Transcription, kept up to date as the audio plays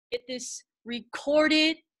get this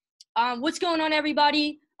recorded. What's going on,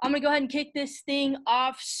 everybody? I'm going to go ahead and kick this thing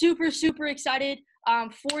off. Super, super excited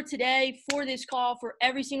for today, for this call, for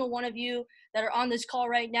every single one of you that are on this call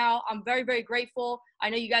right now. I'm very, very grateful. I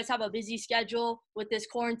know you guys have a busy schedule with this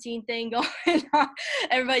quarantine thing going on.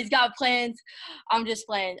 Everybody's got plans. I'm just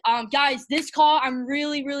playing. Guys, this call I'm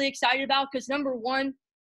really, really excited about because, number one,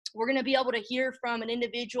 we're going to be able to hear from an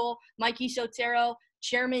individual, Mikey Sotero,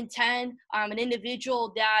 Chairman 10, an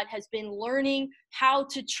individual that has been learning how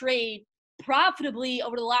to trade profitably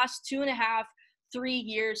over the last 2.5, 3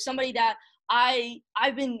 years. Somebody that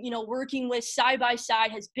I've been, working with side by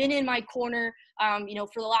side, has been in my corner, for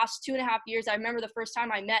the last 2.5 years. I remember the first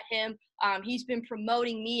time I met him. He's been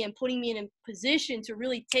promoting me and putting me in a position to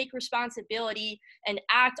really take responsibility and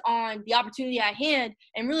act on the opportunity at hand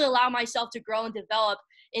and really allow myself to grow and develop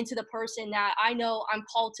into the person that I know I'm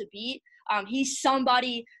called to be. He's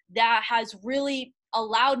somebody that has really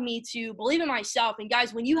allowed me to believe in myself. And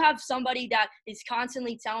guys, when you have somebody that is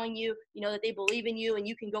constantly telling you, that they believe in you and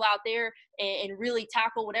you can go out there and really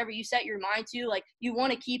tackle whatever you set your mind to, like, you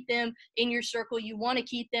want to keep them in your circle. You want to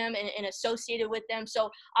keep them and associated with them. So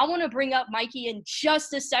I want to bring up Mikey in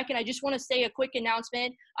just a second. I just want to say a quick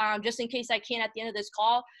announcement, just in case I can at the end of this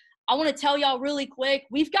call. I want to tell y'all really quick,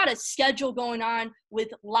 we've got a schedule going on with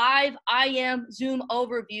live IM Zoom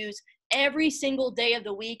overviews every single day of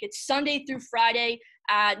the week. It's Sunday through Friday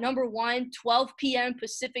at number one, 12 p.m.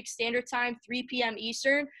 Pacific Standard Time, 3 p.m.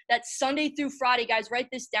 Eastern. That's Sunday through Friday, guys. Write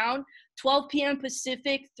this down. 12 p.m.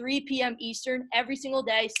 Pacific, 3 p.m. Eastern, every single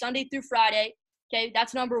day, Sunday through Friday. Okay,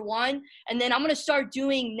 that's number one. And then I'm going to start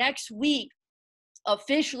doing next week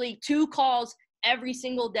officially 2 calls every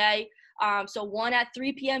single day. So one at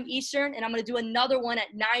 3 p.m. Eastern, and I'm going to do another one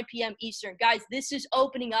at 9 p.m. Eastern. Guys, this is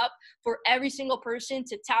opening up for every single person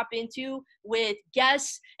to tap into with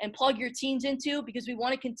guests and plug your teams into, because we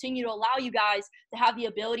want to continue to allow you guys to have the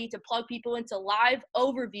ability to plug people into live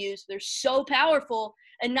overviews. They're so powerful.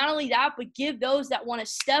 And not only that, but give those that want to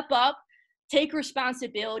step up, take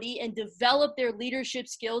responsibility, and develop their leadership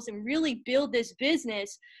skills and really build this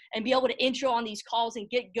business and be able to intro on these calls and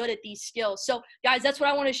get good at these skills. So guys, that's what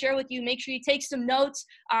I want to share with you. Make sure you take some notes,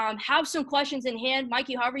 have some questions in hand.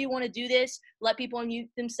 Mikey, however you want to do this, let people unmute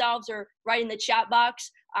themselves or write in the chat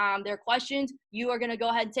box their questions. You are going to go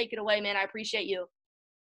ahead and take it away, man. I appreciate you.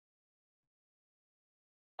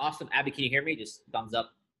 Awesome. Abby, can you hear me? Just thumbs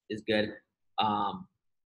up is good.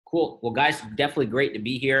 Cool. Well, guys, definitely great to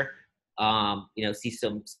be here. See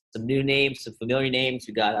some new names, some familiar names.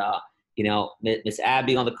 We got, Miss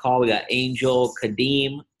Abby on the call. We got Angel,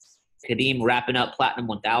 Kadeem wrapping up Platinum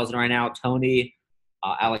 1000 right now. Tony,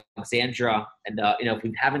 Alexandra. And, if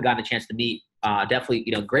we haven't gotten a chance to meet, definitely,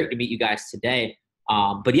 great to meet you guys today.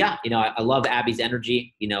 But yeah, I love Abby's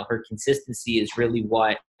energy. Her consistency is really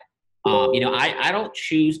what, I don't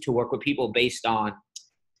choose to work with people based on,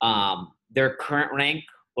 their current rank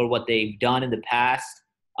or what they've done in the past.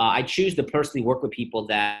 I choose to personally work with people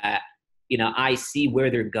that, I see where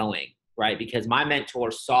they're going, right? Because my mentor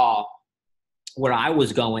saw where I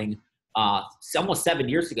was going almost 7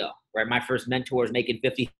 years ago, right? My first mentor was making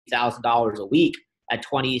 $50,000 a week at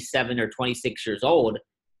 27 or 26 years old.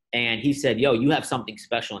 And he said, yo, you have something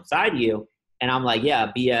special inside you. And I'm like,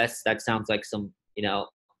 yeah, BS. That sounds like some,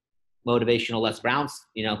 motivational Les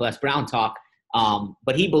Brown talk.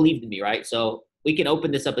 But he believed in me, right? So we can open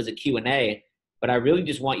this up as a Q&A. But I really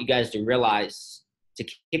just want you guys to realize, to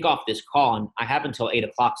kick off this call, and I have until 8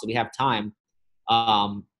 o'clock, so we have time,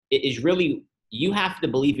 it is really, you have to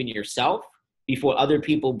believe in yourself before other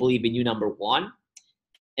people believe in you, number one.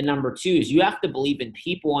 And number two is you have to believe in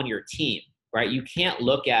people on your team, right? You can't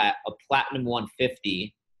look at a Platinum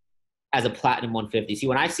 150 as a Platinum 150. See,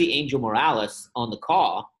 when I see Angel Morales on the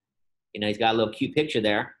call, he's got a little cute picture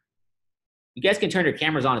there. You guys can turn your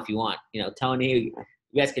cameras on if you want. Tony,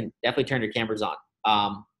 you guys can definitely turn your cameras on.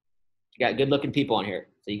 You got good-looking people on here,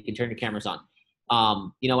 so you can turn your cameras on.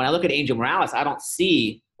 When I look at Angel Morales, I don't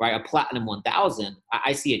see, right, a Platinum 1000.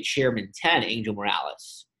 I see a Chairman 10 Angel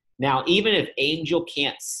Morales. Now, even if Angel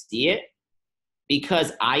can't see it,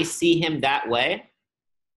 because I see him that way,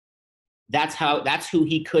 that's who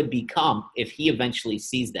he could become if he eventually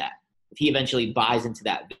sees that, if he eventually buys into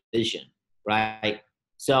that vision, right?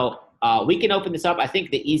 So we can open this up. I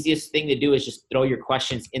think the easiest thing to do is just throw your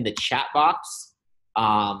questions in the chat box,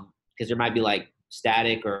 because there might be like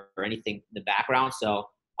static or anything in the background. So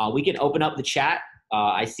we can open up the chat.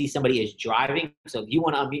 I see somebody is driving. So if you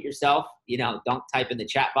want to unmute yourself, don't type in the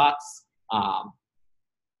chat box.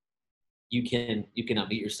 You can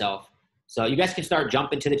unmute yourself. So you guys can start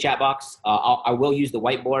jumping to the chat box. I will use the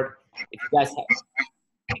whiteboard. If you guys have,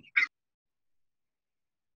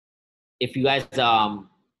 if you guys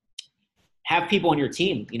have people on your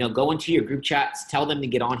team, go into your group chats, tell them to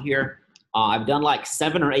get on here. I've done like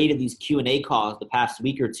 7 or 8 of these Q&A calls the past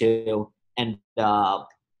week or two. And,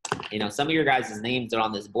 some of your guys' names are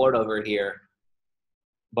on this board over here.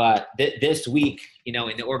 But this week, in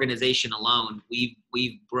the organization alone,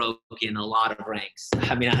 we've broken a lot of ranks.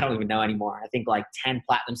 I mean, I don't even know anymore. I think like 10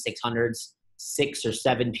 Platinum 600s, 6 or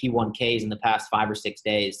 7 P1Ks in the past 5 or 6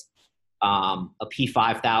 days, a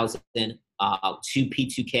P5000, 2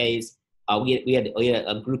 P2Ks. We had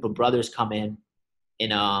a group of brothers come in,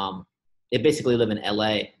 and they basically live in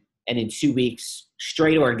LA. And in 2 weeks,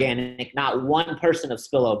 straight organic, not one person of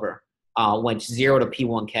spillover went 0 to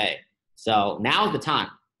P1K. So now's the time.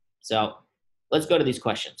 So let's go to these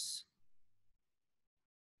questions.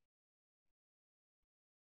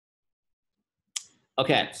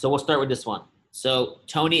 Okay, so we'll start with this one. So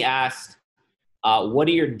Tony asked, what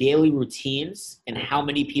are your daily routines and how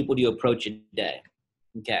many people do you approach a day?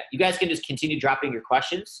 Okay, you guys can just continue dropping your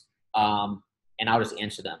questions and I'll just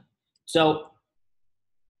answer them. So,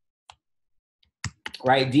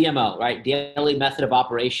 right, DMO, right, daily method of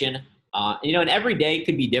operation. And every day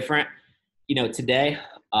could be different. Today,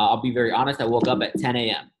 I'll be very honest, I woke up at 10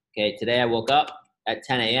 a.m. Okay, today I woke up at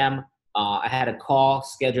 10 a.m. I had a call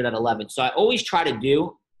scheduled at 11. So I always try to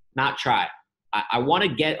do, not try. I want to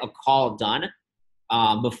get a call done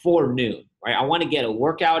before noon, right? I want to get a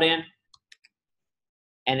workout in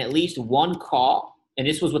and at least one call. And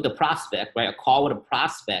this was with the prospect, right? A call with a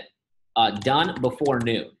prospect done before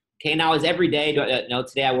noon. Okay, now is every day,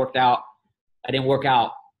 today I worked out. I didn't work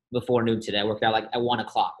out before noon today. I worked out like at 1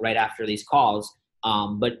 o'clock right after these calls.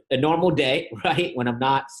 But a normal day, right, when I'm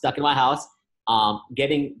not stuck in my house,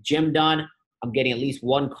 getting gym done, I'm getting at least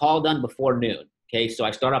one call done before noon. Okay, so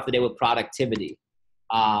I start off the day with productivity.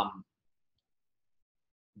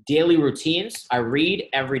 Daily routines, I read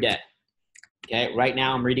every day. Okay, right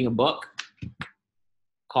now I'm reading a book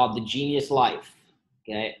called The Genius Life.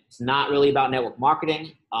 Okay, it's not really about network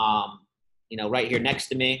marketing. Right here next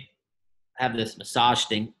to me, I have this massage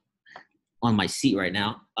thing on my seat right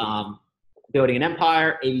now. Building an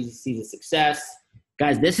Empire, ABCs of Success.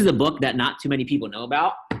 Guys, this is a book that not too many people know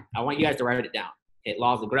about. I want you guys to write it down. Okay,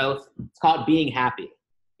 Laws of Growth. It's called Being Happy.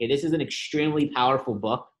 Okay, this is an extremely powerful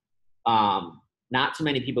book. Not too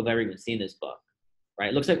many people have ever even seen this book, right?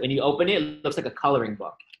 It looks like when you open it, it looks like a coloring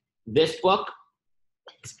book. This book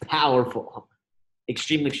is powerful.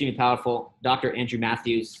 Extremely, extremely powerful. Dr. Andrew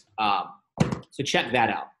Matthews. So check that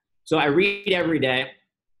out. So I read every day.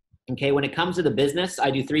 Okay, when it comes to the business,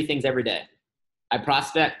 I do 3 things every day. I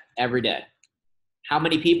prospect every day. How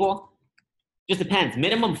many people? Just depends.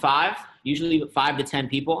 Minimum 5, usually 5 to 10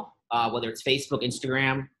 people, whether it's Facebook,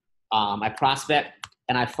 Instagram. I prospect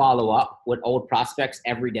and I follow up with old prospects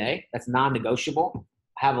every day. That's non-negotiable.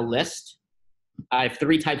 I have a list. I have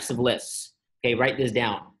 3 types of lists. Okay, write this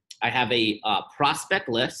down. I have a prospect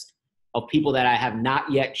list of people that I have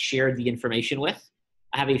not yet shared the information with.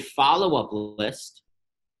 I have a follow-up list.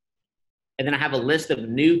 And then I have a list of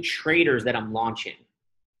new traders that I'm launching.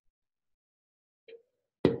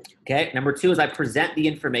 Okay, number 2 is I present the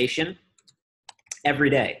information every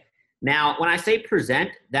day. Now, when I say present,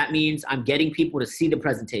 that means I'm getting people to see the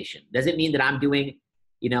presentation. Does it mean that I'm doing,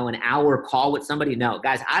 an hour call with somebody? No,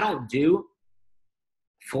 guys, I don't do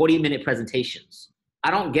 40-minute presentations. I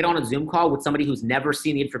don't get on a Zoom call with somebody who's never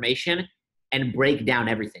seen the information and break down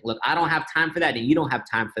everything. Look, I don't have time for that, and you don't have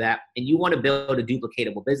time for that, and you want to build a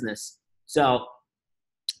duplicatable business. So,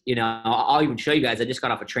 I'll even show you guys. I just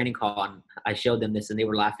got off a training call, and I showed them this, and they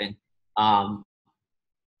were laughing. And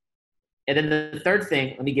then the third thing,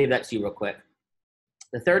 let me give that to you real quick.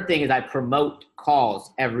 The third thing is I promote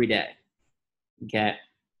calls every day. Okay.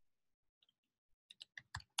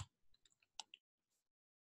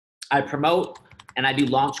 I promote and I do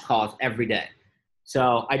launch calls every day.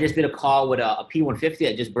 So I just did a call with a P150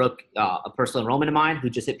 that just broke a personal enrollment of mine who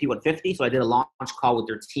just hit P150. So I did a launch call with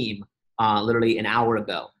their team literally an hour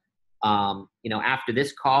ago. After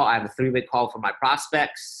this call, I have a 3-way call for my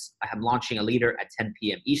prospects. I am launching a leader at 10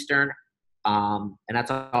 p.m. Eastern. And that's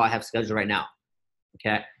all I have scheduled right now.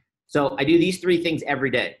 Okay. So I do these 3 things every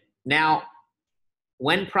day. Now,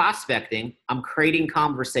 when prospecting, I'm creating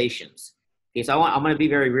conversations. Okay. So I'm going to be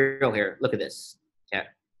very real here. Look at this. Okay.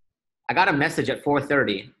 I got a message at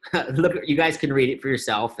 4:30. Look, you guys can read it for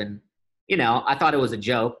yourself. And, I thought it was a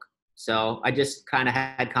joke. So I just kind of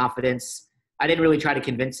had confidence. I didn't really try to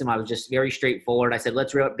convince him. I was just very straightforward. I said,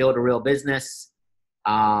 let's build a real business.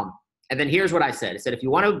 And then here's what I said. I said, if you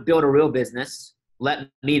want to build a real business, let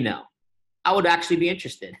me know. I would actually be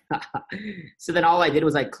interested. So then all I did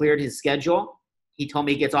was I cleared his schedule. He told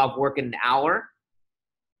me he gets off work in an hour.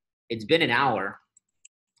 It's been an hour,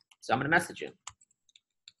 so I'm going to message him.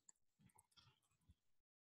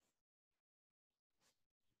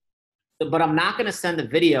 But I'm not going to send the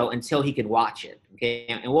video until he can watch it. Okay.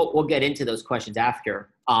 And we'll get into those questions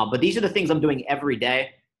after. But these are the things I'm doing every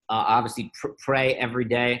day. Obviously, pray every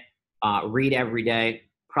day, read every day,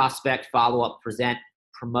 prospect, follow up, present,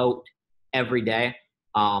 promote every day.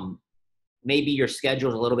 Maybe your schedule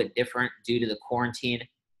is a little bit different due to the quarantine.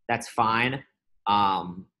 That's fine.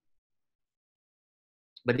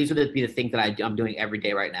 But these would be the things that I'm doing every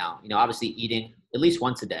day right now. You know, obviously eating at least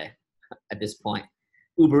once a day at this point.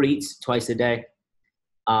 Uber Eats twice a day.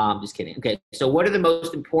 Just kidding. Okay, so what are the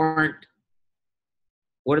most important?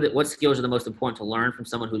 What skills are the most important to learn from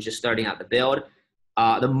someone who's just starting out to build?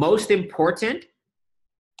 The most important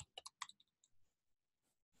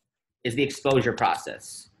is the exposure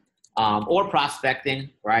process, or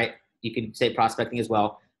prospecting, right? You can say prospecting as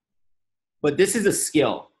well. But this is a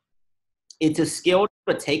skill. It's a skill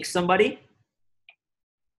to take somebody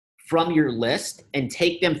from your list and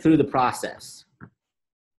take them through the process.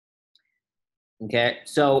 Okay,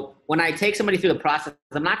 so when I take somebody through the process,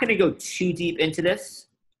 I'm not going to go too deep into this,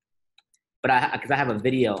 but because I have a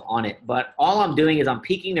video on it. But all I'm doing is I'm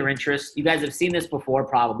piquing their interest. You guys have seen this before,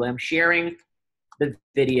 probably. I'm sharing the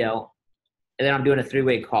video, and then I'm doing a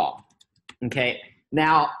three-way call. Okay,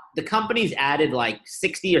 now the company's added like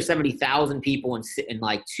 60 or 70,000 people in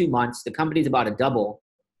like 2 months. The company's about to double,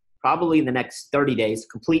 probably in the next 30 days,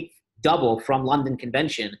 complete double from London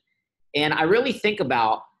convention. And I really think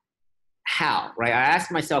about how, right? I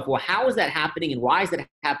ask myself, well, how is that happening and why is that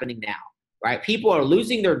happening now, right? People are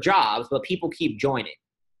losing their jobs, but people keep joining,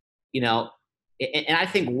 you know? And I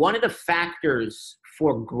think one of the factors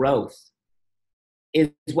for growth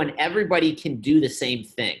is when everybody can do the same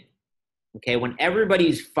thing, okay? When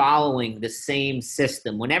everybody's following the same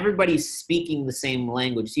system, when everybody's speaking the same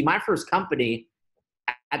language. See, my first company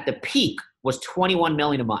at the peak was 21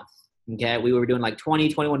 million a month, okay? We were doing like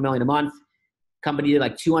 21 million a month. Company did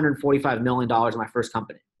like $245 million in my first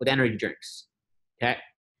company with energy drinks. Okay.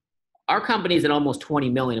 Our company is at almost 20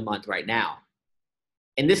 million a month right now.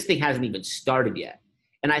 And this thing hasn't even started yet.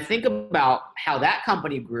 And I think about how that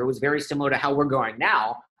company grew is very similar to how we're going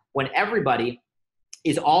now, when everybody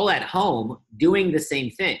is all at home doing the same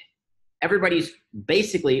thing. Everybody's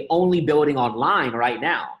basically only building online right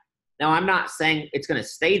now. Now, I'm not saying it's going to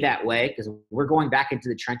stay that way, because we're going back into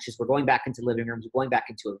the trenches. We're going back into living rooms. We're going back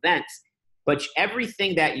into events. But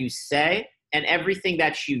everything that you say and everything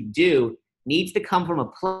that you do needs to come from a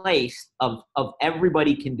place of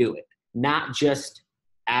everybody can do it. Not just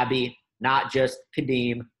Abby, not just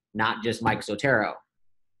Kadeem, not just Mike Sotero.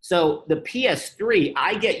 So the PS3,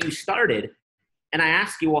 I get you started and I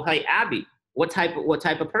ask you, well, hey, Abby, what type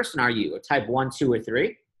of person are you? A type 1, 2, or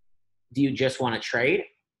 3? Do you just want to trade?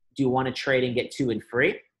 Do you want to trade and get 2 and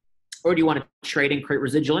free? Or do you want to trade and create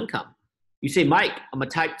residual income? You say, Mike, I'm a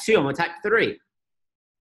type 2, I'm a type 3.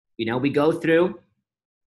 You know, we go through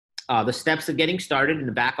the steps of getting started in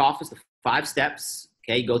the back office, the 5 steps.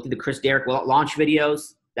 Okay, you go through the Chris Derrick launch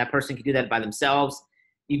videos. That person can do that by themselves.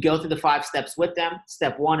 You go through the 5 steps with them.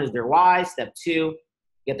 Step 1 is their why. Step 2,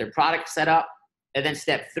 get their product set up. And then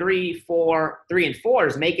step 3 and 4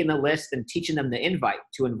 is making the list and teaching them the invite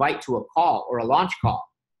to a call or a launch call.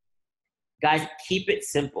 Guys, keep it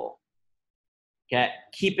simple. Okay,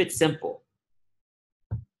 keep it simple.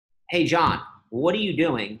 Hey, John, what are you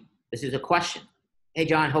doing? This is a question. Hey,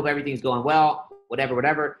 John, hope everything's going well,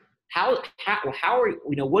 whatever. How are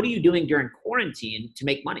you, what are you doing during quarantine to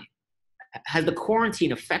make money? Has the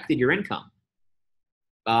quarantine affected your income?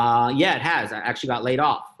 Yeah, it has. I actually got laid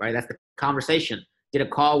off, right? That's the conversation. Did a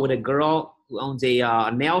call with a girl who owns a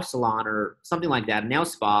nail salon or something like that, a nail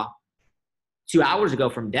spa, 2 hours ago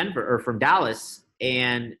from Dallas.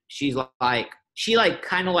 And she's like, she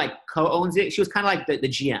kind of co-owns it. She was kind of like the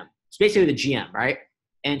GM. It's basically the GM, right?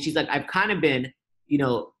 And she's like, I've kind of been,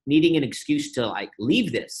 needing an excuse to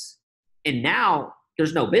leave this. And now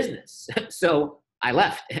there's no business. So I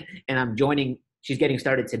left and I'm joining. She's getting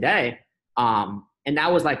started today. And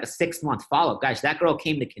that was like a 6-month follow-up. Guys, that girl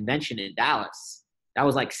came to convention in Dallas. That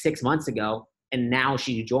was like 6 months ago. And now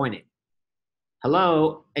she's joining.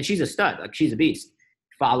 Hello. And she's a stud. She's a beast.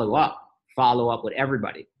 Follow up with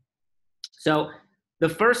everybody. So the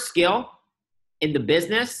first skill in the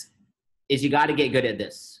business is you got to get good at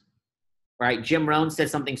this, right? Jim Rohn said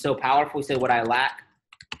something so powerful. He said, what I lack,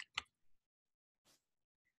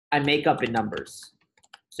 I make up in numbers.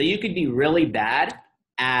 So you could be really bad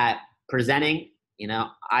at presenting.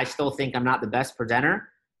 I still think I'm not the best presenter.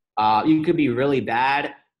 You could be really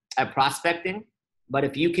bad at prospecting, but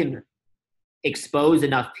if you can expose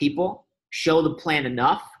enough people, show the plan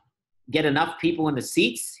enough, get enough people in the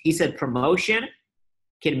seats, he said promotion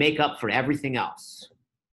can make up for everything else.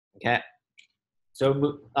 Okay?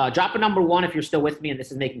 So drop a number 1 if you're still with me and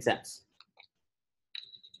this is making sense.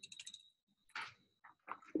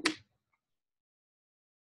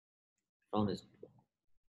 Phone is.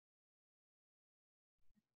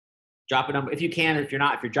 Drop a number if you can. If you're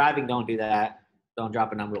not, if you're driving, don't do that. Don't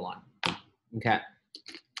drop a number 1. Okay.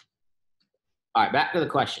 All right, back to the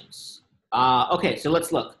questions. Okay, so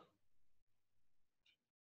let's look.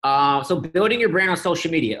 So building your brand on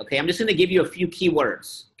social media. Okay, I'm just going to give you a few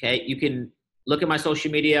keywords. Okay, you can look at my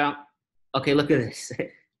social media. Okay, look at this.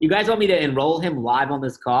 You guys want me to enroll him live on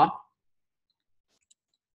this call?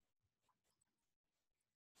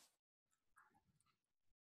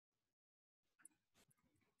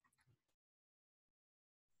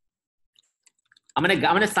 I'm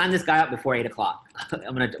gonna sign this guy up before 8 o'clock.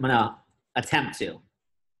 I'm gonna attempt to.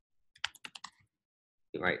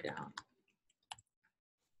 Right down.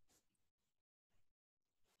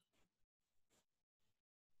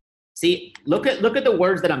 See, look at the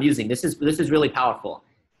words that I'm using. This is really powerful.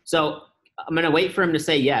 So I'm gonna wait for him to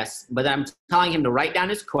say yes, but I'm telling him to write down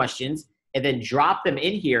his questions and then drop them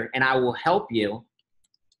in here, and I will help you.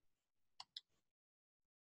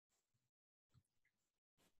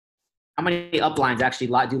 How many uplines actually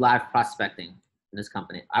do live prospecting in this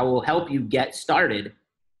company? I will help you get started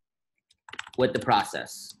with the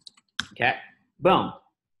process. Okay, boom.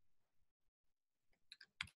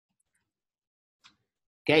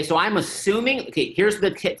 Okay, so I'm assuming, okay, here's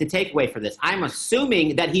the takeaway for this. I'm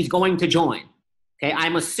assuming that he's going to join. Okay,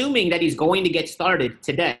 I'm assuming that he's going to get started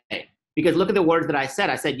today. Because look at the words that I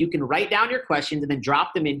said. I said you can write down your questions and then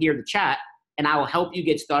drop them in here to chat, and I will help you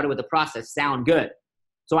get started with the process. Sound good?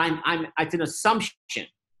 So it's an assumption,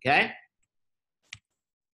 okay?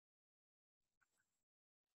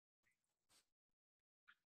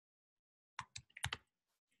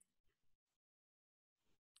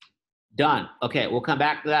 Done. Okay, we'll come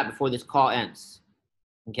back to that before this call ends.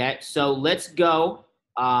 Okay, so let's go.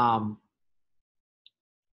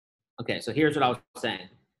 Okay, so here's what I was saying.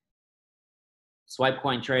 Swipe,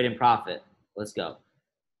 coin, trade, and profit. Let's go.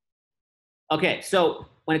 Okay, so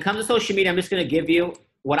when it comes to social media, I'm just going to give you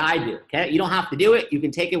what I do, okay? You don't have to do it. You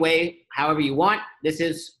can take it away however you want. This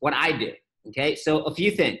is what I do, okay? So a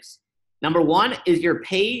few things. Number 1 is your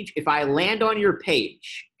page. If I land on your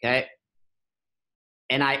page, okay,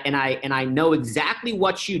 and I know exactly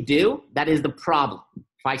what you do, that is the problem.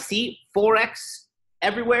 If I see Forex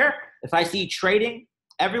everywhere, if I see trading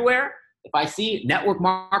everywhere, if I see network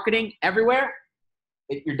marketing everywhere,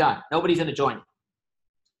 you're done. Nobody's going to join you.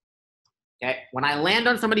 Okay? When I land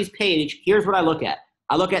on somebody's page, here's what I look at.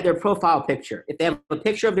 I look at their profile picture. If they have a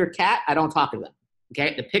picture of their cat, I don't talk to them.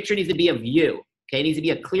 Okay? The picture needs to be of you. Okay? It needs to be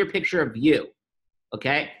a clear picture of you.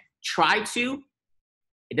 Okay?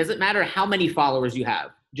 It doesn't matter how many followers you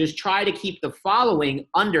have. Just try to keep the following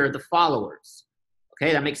under the followers.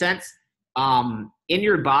 Okay? That makes sense? In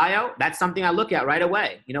your bio, that's something I look at right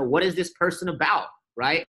away. You know, what is this person about?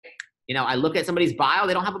 Right? You know, I look at somebody's bio,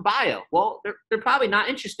 they don't have a bio. Well, they're probably not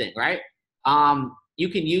interesting, right? You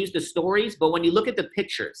can use the stories, but when you look at the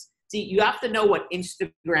pictures, see, you have to know what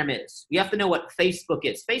Instagram is. You have to know what Facebook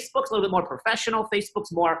is. Facebook's a little bit more professional.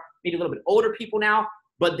 Facebook's more, maybe a little bit older people now,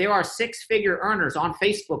 but there are 6-figure earners on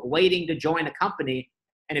Facebook waiting to join a company.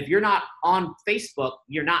 And if you're not on Facebook,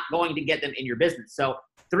 you're not going to get them in your business. So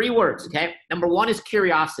 3 words, okay? Number 1 is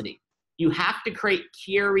curiosity. You have to create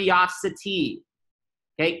curiosity.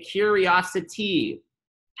 Okay, curiosity.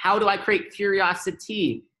 How do I create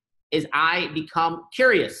curiosity? Is I become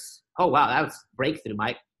curious. Oh, wow, that was breakthrough,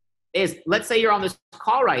 Mike. Let's say you're on this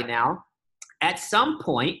call right now. At some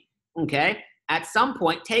point, okay,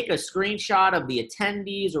 take a screenshot of the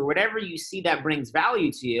attendees or whatever you see that brings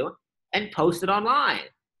value to you and post it online.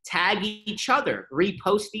 Tag each other,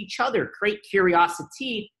 repost each other, create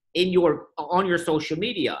curiosity on your social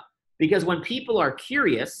media. Because when people are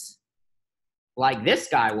curious, like this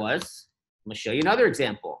guy was, I'm gonna show you another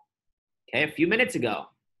example. Okay, a few minutes ago.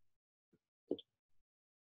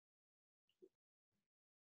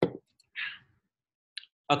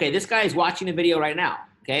 Okay, this guy is watching the video right now.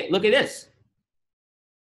 Okay, look at this.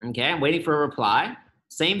 Okay, I'm waiting for a reply.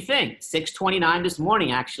 Same thing, 6:29 this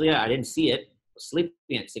morning, actually. I didn't see it. I was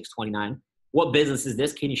sleeping at 6:29. What business is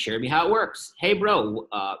this? Can you share me how it works? Hey, bro,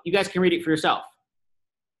 you guys can read it for yourself.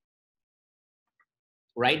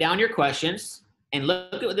 Write down your questions and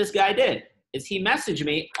look at what this guy did. Is he messaged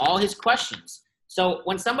me all his questions. So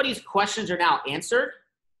when somebody's questions are now answered,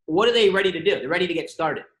 what are they ready to do? They're ready to get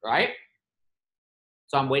started, right?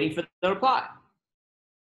 So I'm waiting for the reply.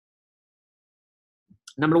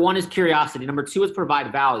 Number 1 is curiosity. Number 2 is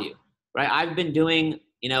provide value. right? I've been doing,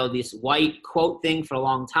 this white quote thing for a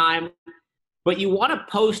long time, but you want to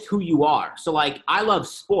post who you are. So like, I love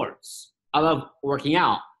sports. I love working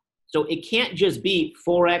out. So it can't just be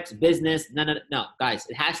Forex, business. No, guys,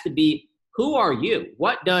 it has to be, who are you?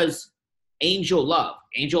 What does Angel love?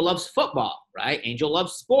 Angel loves football, right? Angel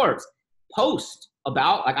loves sports. Post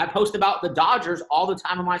about, like I post about the Dodgers all the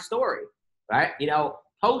time in my story, right?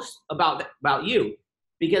 Post about you,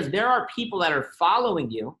 because there are people that are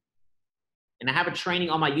following you. And I have a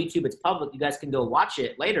training on my YouTube. It's public. You guys can go watch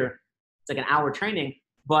it later. It's like an hour training.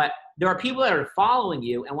 But there are people that are following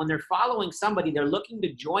you. And when they're following somebody, they're looking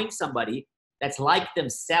to join somebody that's like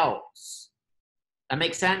themselves. That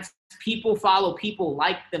makes sense? People follow people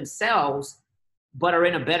like themselves, but are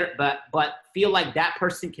in a better, but feel like that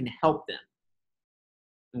person can help them.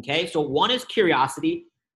 Okay? So 1 is curiosity.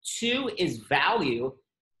 2 is value.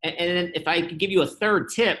 And then if I could give you a third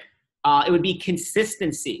tip, it would be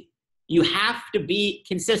consistency. You have to be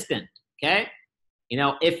consistent, okay?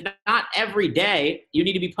 If not every day, you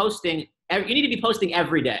need to be posting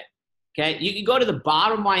every day, okay? You can go to the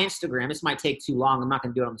bottom of my Instagram. This might take too long. I'm not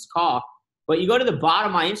going to do it on this call. But you go to the bottom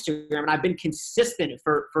of my Instagram, and I've been consistent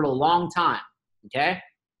for a long time, okay?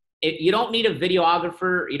 You don't need a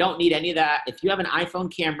videographer. You don't need any of that. If you have an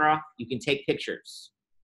iPhone camera, you can take pictures,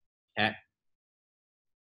 okay?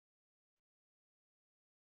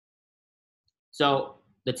 So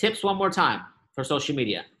the tips one more time for social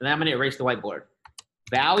media, and then I'm going to erase the whiteboard.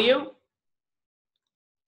 Value,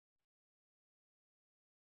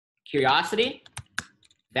 curiosity,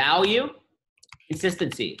 value,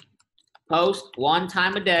 consistency. Post 1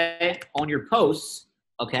 time a day on your posts,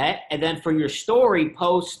 okay? And then for your story,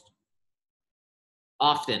 post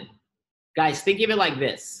often. Guys, think of it like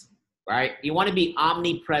this, right? You want to be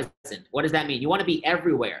omnipresent. What does that mean? You want to be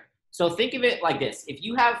everywhere. So think of it like this. If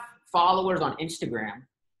you have followers on Instagram,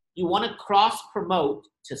 you want to cross-promote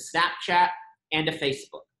to Snapchat and to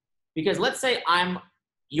Facebook. Because let's say I'm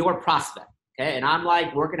your prospect, okay? And I'm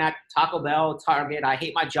like working at Taco Bell, Target. I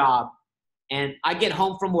hate my job. And I get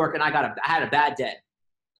home from work and I had a bad day.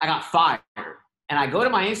 I got fired. And I go to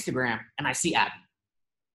my Instagram and I see Abby.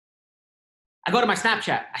 I go to my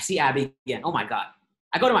Snapchat, I see Abby again. Oh my God.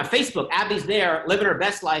 I go to my Facebook, Abby's there living her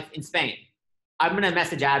best life in Spain. I'm gonna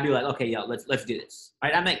message Abby like, okay, yo, let's do this.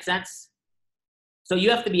 Right? That makes sense? So you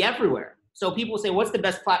have to be everywhere. So people say, what's the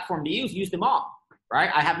best platform to use? Use them all, right?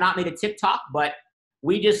 I have not made a TikTok, but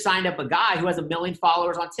we just signed up a guy who has 1 million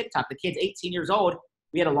followers on TikTok. The kid's 18 years old.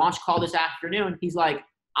 We had a launch call this afternoon. He's like,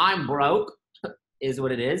 I'm broke, is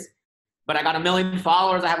what it is. But I got 1 million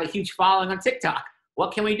followers. I have a huge following on TikTok.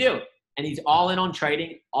 What can we do? And he's all in on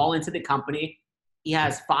trading, all into the company. He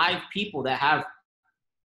has 5 people that have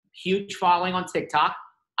huge following on TikTok.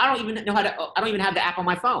 I don't even have the app on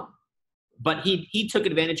my phone. But he took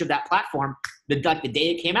advantage of that platform the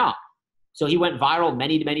day it came out. So he went viral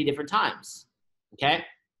many, many different times. Okay?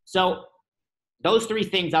 So those 3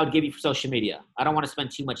 things I would give you for social media. I don't want to spend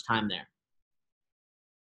too much time there.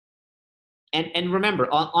 And remember,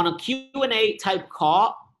 on a Q&A type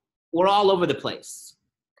call, we're all over the place.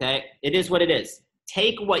 Okay? It is what it is.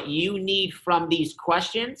 Take what you need from these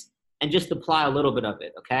questions and just apply a little bit of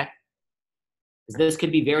it, okay? Because this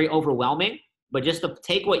could be very overwhelming, but just to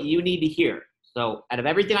take what you need to hear. So out of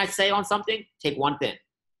everything I say on something, take 1 thing.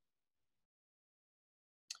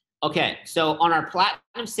 Okay, so on our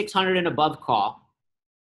Platinum 600 and above call,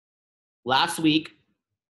 last week,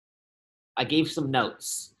 I gave some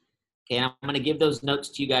notes. Okay, and I'm going to give those notes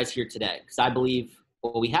to you guys here today because I believe,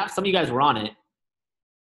 well, we have some of you guys were on it,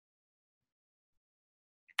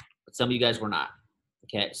 but some of you guys were not.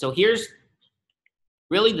 Okay, so here's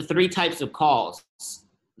really the 3 types of calls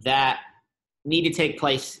that need to take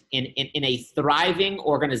place in a thriving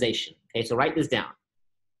organization. Okay, so write this down.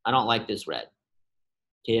 I don't like this red.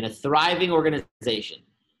 Okay, in a thriving organization.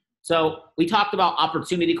 So we talked about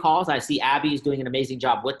opportunity calls. I see Abby is doing an amazing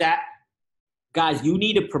job with that. Guys, you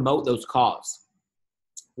need to promote those calls.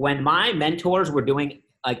 When my mentors were doing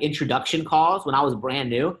like introduction calls when I was brand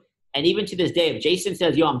new, and even to this day, if Jason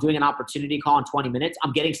says, yo, I'm doing an opportunity call in 20 minutes,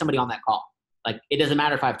 I'm getting somebody on that call. Like, it doesn't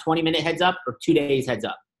matter if I have 20-minute heads up or 2 days heads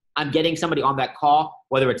up. I'm getting somebody on that call,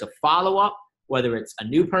 whether it's a follow-up, whether it's a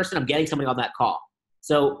new person, I'm getting somebody on that call.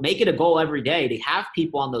 So make it a goal every day to have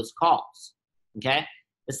people on those calls, okay?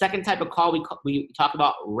 The second type of call, we talk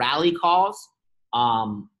about rally calls.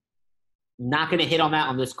 Not going to hit on that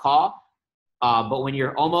on this call, but when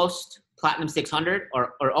you're almost Platinum 600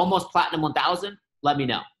 or almost Platinum 1000, let me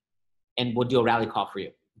know, and we'll do a rally call for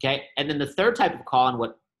you, okay? And then the third type of call, and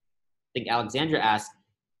what I think Alexandra asked,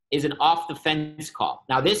 is an off-the-fence call.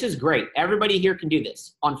 Now, this is great. Everybody here can do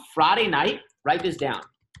this. On Friday night, write this down.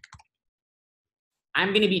 I'm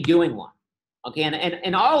going to be doing one. Okay,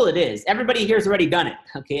 and all it is, everybody here's already done it.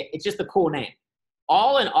 Okay, it's just a cool name.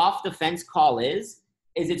 All an off the fence call is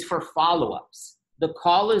it's for follow-ups. The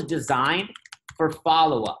call is designed for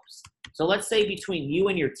follow-ups. So let's say between you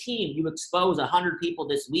and your team, you expose 100 people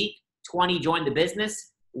this week, 20 join the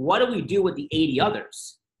business. What do we do with the 80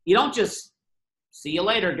 others? You don't just see you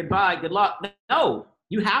later, goodbye, good luck. No,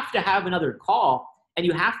 you have to have another call, and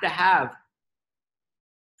you have to have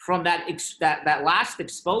from that last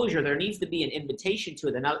exposure, there needs to be an invitation to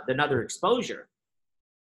another exposure.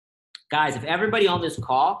 Guys, if everybody on this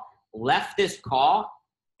call left this call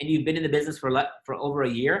and you've been in the business for over a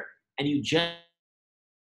year and you just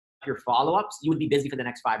your follow-ups, you would be busy for the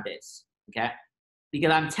next 5 days, okay?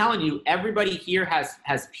 Because I'm telling you, everybody here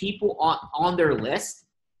has people on their list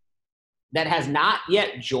that has not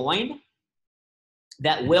yet joined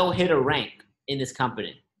that will hit a rank in this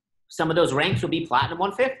company. Some of those ranks will be Platinum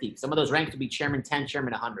 150. Some of those ranks will be Chairman 10,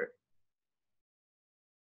 Chairman 100.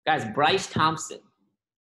 Guys, Bryce Thompson,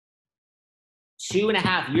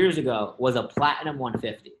 2.5 years ago, was a Platinum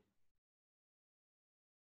 150.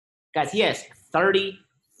 Guys, he has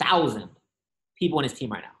 30,000 people in his team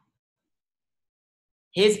right now.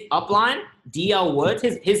 His upline, DL Woods,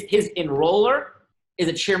 his enroller is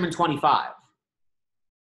a Chairman 25.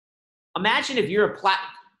 Imagine if you're a Platinum.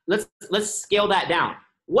 Let's scale that down.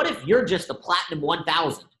 What if you're just a Platinum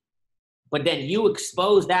 1000, but then you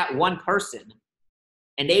expose that one person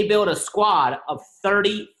and they build a squad of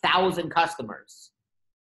 30,000 customers?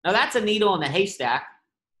 Now that's a needle in the haystack.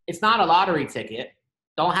 It's not a lottery ticket.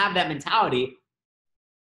 Don't have that mentality.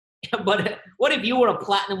 But what if you were a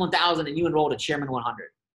Platinum 1000 and you enrolled a Chairman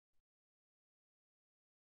 100?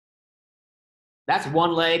 That's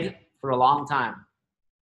one leg for a long time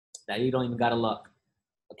that you don't even got to look.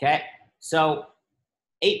 Okay? So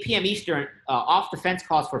 8 p.m. Eastern, off the fence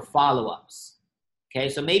calls for follow-ups. Okay,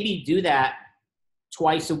 so maybe do that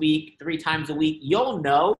twice a week, 3 times a week. You'll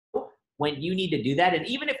know when you need to do that. And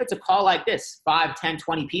even if it's a call like this, 5, 10,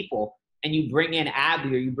 20 people, and you bring in Abby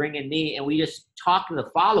or you bring in me, and we just talk to the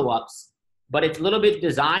follow-ups, but it's a little bit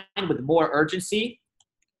designed with more urgency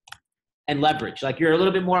and leverage. Like you're a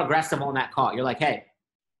little bit more aggressive on that call. You're like, hey,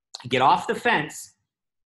 get off the fence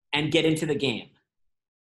and get into the game.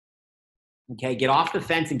 Okay, get off the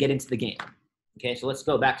fence and get into the game. Okay, so let's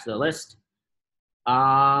go back to the list.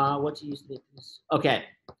 What to use this? Okay,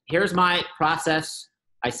 here's my process.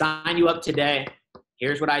 I sign you up today.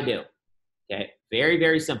 Here's what I do. Okay, very,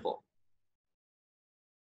 very simple.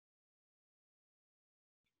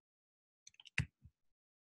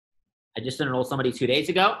 I just enrolled somebody 2 days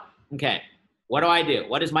ago. Okay, what do?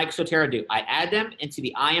 What does Mike Sotero do? I add them into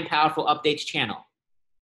the I Am Powerful Updates channel.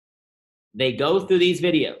 They go through these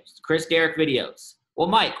videos, Chris Derrick videos. Well,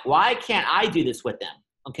 Mike, why can't I do this with them?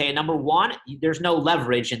 Okay, number one, there's no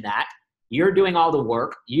leverage in that. You're doing all the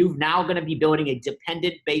work. You're now going to be building a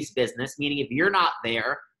dependent-based business, meaning if you're not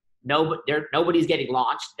there, nobody's getting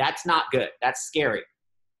launched. That's not good. That's scary,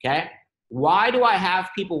 okay? Why do I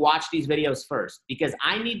have people watch these videos first? Because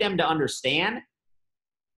I need them to understand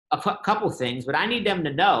a couple things, but I need them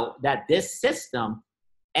to know that this system,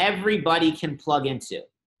 everybody can plug into.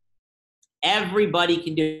 Everybody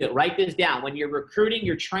can do it. Write this down. When you're recruiting,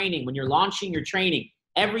 you're training. When you're launching, you're training.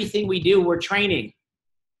 Everything we do, we're training.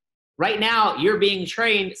 Right now, you're being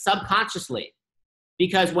trained subconsciously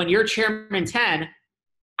because when you're Chairman 10,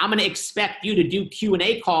 I'm going to expect you to do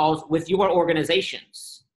Q&A calls with your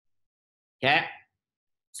organizations. Okay?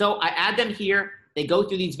 So I add them here. They go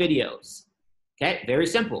through these videos. Okay? Very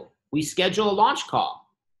simple. We schedule a launch call.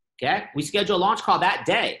 Okay? We schedule a launch call that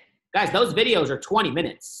day. Guys, those videos are 20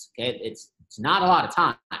 minutes, okay? It's not a lot of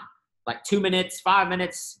time. Like 2 minutes, 5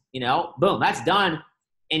 minutes, boom, that's done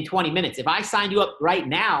in 20 minutes. If I signed you up right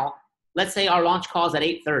now, let's say our launch call is at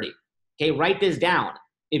 8:30, okay? Write this down.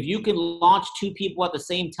 If you can launch 2 people at the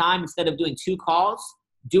same time instead of doing 2 calls,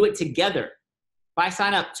 do it together. If I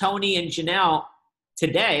sign up Tony and Janelle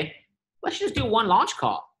today, let's just do 1 launch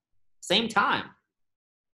call, same time.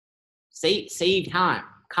 Save time,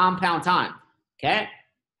 compound time, okay?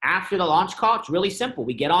 After the launch call, it's really simple.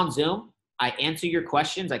 We get on Zoom. I answer your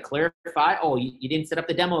questions. I clarify. Oh, you didn't set up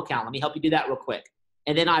the demo account. Let me help you do that real quick.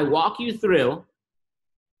 And then I walk you through.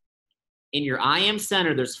 In your IM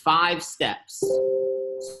Center, there's 5 steps.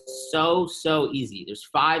 So easy. There's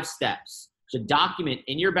 5 steps. There's a document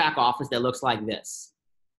in your back office that looks like this.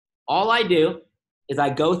 All I do is I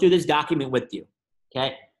go through this document with you,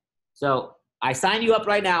 okay? So I sign you up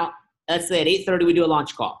right now. Let's say at 8:30 we do a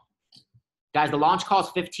launch call. Guys, the launch call is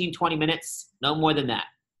 15, 20 minutes, no more than that.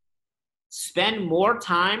 Spend more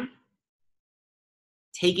time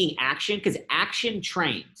taking action because action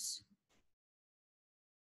trains.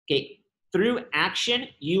 Okay, through action,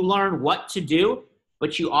 you learn what to do,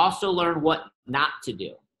 but you also learn what not to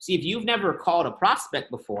do. See, if you've never called a prospect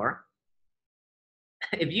before,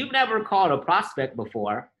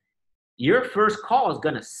 your first call is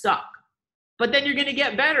going to suck. But then you're going to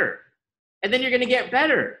get better. And then you're going to get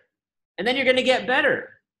better. And then you're going to get better.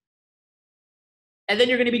 And then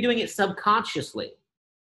you're going to be doing it subconsciously.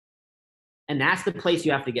 And that's the place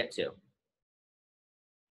you have to get to.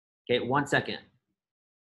 Okay, 1 second.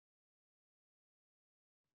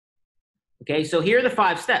 Okay, so here are the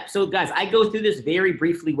 5 steps. So guys, I go through this very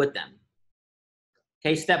briefly with them.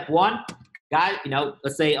 Okay, step 1, guys,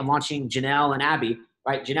 let's say I'm launching Janelle and Abby,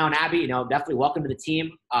 right? Janelle and Abby, definitely welcome to the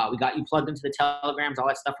team. We got you plugged into the telegrams, all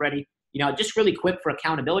that stuff ready. Just really quick for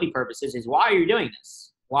accountability purposes is why are you doing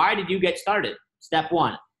this? Why did you get started? Step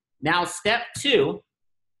 1. Now, step 2,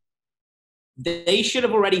 they should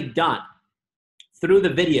have already done through the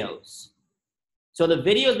videos. So the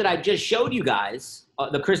videos that I just showed you guys,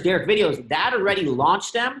 the Chris Derrick videos, that already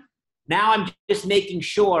launched them. Now I'm just making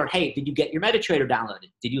sure, hey, did you get your MetaTrader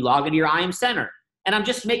downloaded? Did you log into your IM Center? And I'm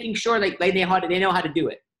just making sure they know how to do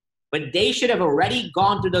it. But they should have already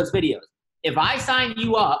gone through those videos. If I sign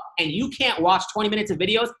you up and you can't watch 20 minutes of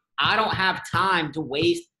videos, I don't have time to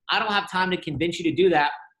waste. I don't have time to convince you to do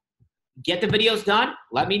that. Get the videos done.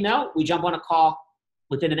 Let me know. We jump on a call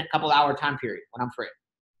within a couple hour time period when I'm free.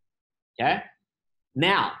 Okay?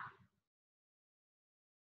 Now,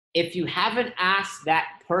 if you haven't asked that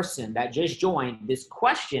person that just joined this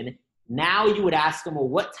question, now you would ask them, well,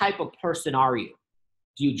 what type of person are you?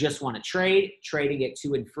 Do you just want to trade and get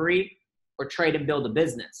 2 and free, or trade and build a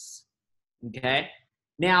business? Okay?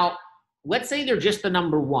 Now, let's say they're just the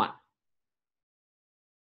number 1.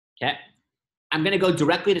 Okay? I'm going to go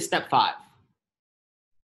directly to step 5.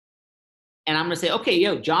 And I'm going to say, okay,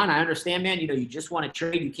 yo, John, I understand, man. You just want to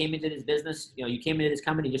trade. You came into this business. You came into this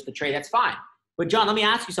company just to trade. That's fine. But John, let me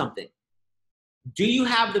ask you something. Do you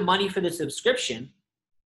have the money for the subscription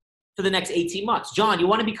for the next 18 months? John, you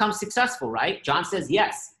want to become successful, right? John says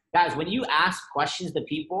yes. Guys, when you ask questions to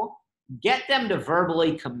people, get them to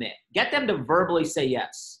verbally commit. Get them to verbally say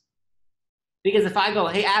yes. Because if I go,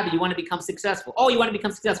 hey, Abby, you want to become successful? Oh, you want to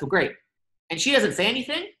become successful? Great. And she doesn't say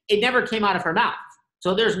anything, it never came out of her mouth.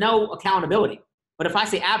 So there's no accountability. But if I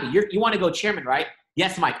say, Abby, you want to go chairman, right?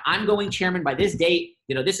 Yes, Mike, I'm going chairman by this date.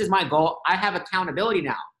 This is my goal. I have accountability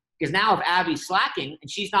now. Because now if Abby's slacking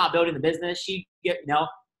and she's not building the business, she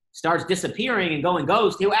starts disappearing and going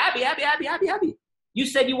ghost. Abby, you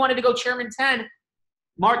said you wanted to go chairman 10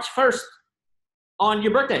 March 1st on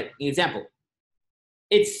your birthday, an example.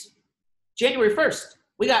 It's January 1st.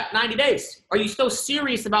 We got 90 days. Are you still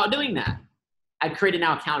serious about doing that? I created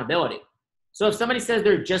now accountability. So if somebody says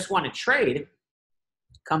they just want to trade,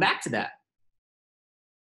 come back to that.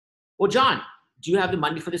 Well, John, do you have the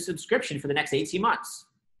money for the subscription for the next 18 months?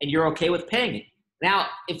 And you're okay with paying it. Now,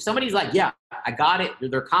 if somebody's like, yeah, I got it.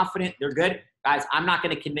 They're confident. They're good. Guys, I'm not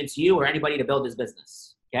going to convince you or anybody to build this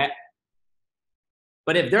business. Okay.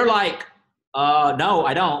 But if they're like, no,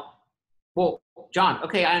 I don't. Well, John,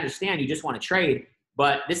 okay, I understand you just want to trade,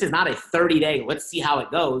 but this is not a 30-day, let's see how it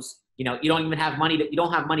goes. You don't even have money you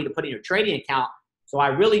don't have money to put in your trading account. So I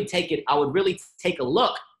would really take a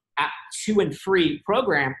look at 2 and free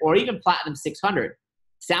program or even Platinum 600.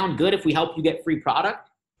 Sound good if we help you get free product?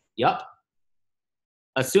 Yep.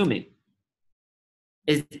 Assuming.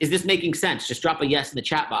 Is this making sense? Just drop a yes in the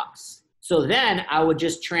chat box. So then I would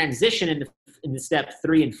just transition into step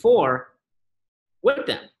 3 and 4 with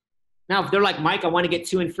them. Now, if they're like, Mike, I want to get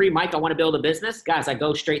 2 and free. Mike, I want to build a business. Guys, I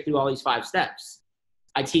go straight through all these 5 steps.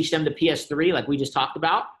 I teach them the PS3 like we just talked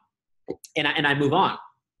about, and I move on.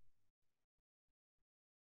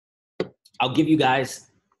 I'll give you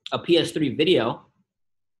guys a PS3 video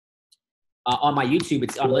on my YouTube.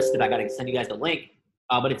 It's unlisted. I got to send you guys the link.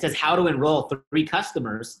 But it says how to enroll 3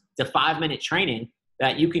 customers. It's a 5-minute training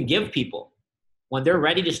that you can give people. When they're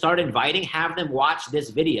ready to start inviting, have them watch this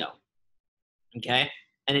video. Okay?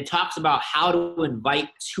 And it talks about how to invite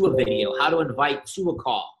to a video, how to invite to a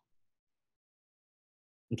call.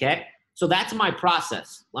 Okay? So that's my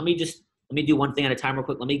process. Let me do one thing at a time real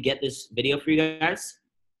quick. Let me get this video for you guys.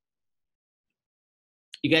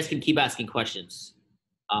 You guys can keep asking questions.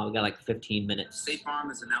 We got like 15 minutes. State Farm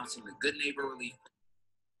is announcing the Good Neighbor Relief.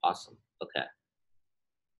 Awesome. Okay.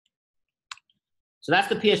 So that's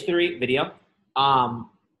the PS3 video.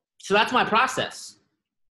 So that's my process.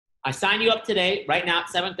 I sign you up today, right now at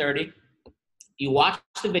 7:30. You watch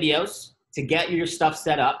the videos to get your stuff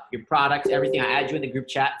set up, your products, everything. I add you in the group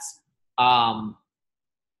chats. For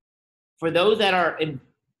those that are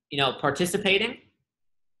participating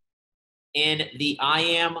in the I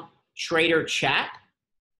Am Trader chat,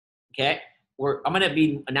 Okay. I'm going to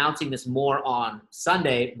be announcing this more on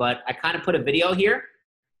Sunday, but I kind of put a video here.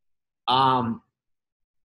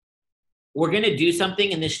 We're going to do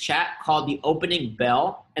something in this chat called the opening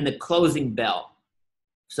bell and the closing bell.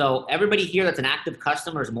 So everybody here that's an active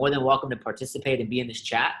customer is more than welcome to participate and be in this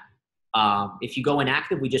chat. If you go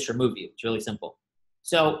inactive, we just remove you. It's really simple.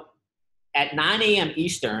 So at 9 a.m.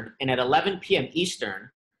 Eastern and at 11 p.m. Eastern,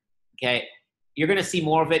 okay, you're going to see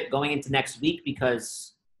more of it going into next week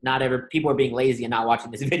because people are being lazy and not watching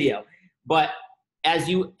this video. But as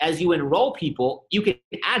you enroll people, you can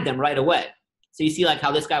add them right away. So you see like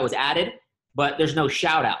how this guy was added, but there's no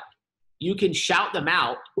shout out. You can shout them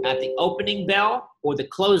out at the opening bell or the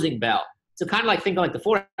closing bell. So kind of like think of like the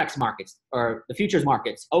Forex markets or the futures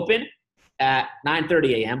markets open at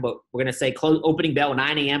 9:30 a.m., but we're going to say opening bell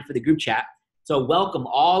 9 a.m. for the group chat. So welcome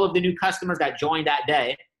all of the new customers that joined that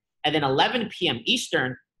day. And then 11 p.m.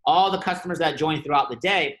 Eastern, all the customers that join throughout the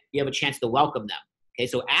day, you have a chance to welcome them. Okay,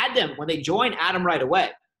 so add them. When they join, add them right away.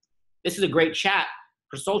 This is a great chat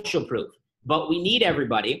for social proof. But we need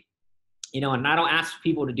everybody, and I don't ask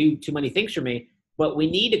people to do too many things for me, but we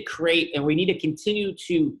need to create and we need to continue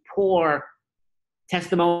to pour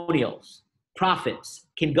testimonials, profits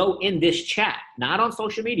can go in this chat, not on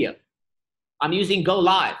social media. I'm using Go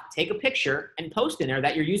Live. Take a picture and post in there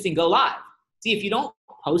that you're using Go Live. See, if you don't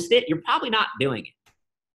post it, you're probably not doing it,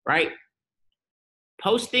 right?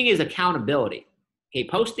 Posting is accountability. Okay,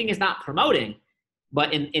 posting is not promoting,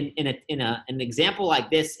 but in an example like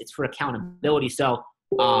this, it's for accountability. So,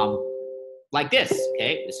 like this,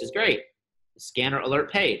 okay, this is great. Scanner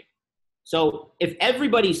alert paid. So if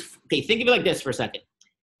everybody's, okay, think of it like this for a second.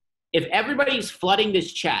 If everybody's flooding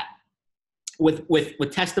this chat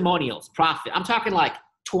with testimonials, profit, I'm talking like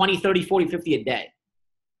 20, 30, 40, 50 a day.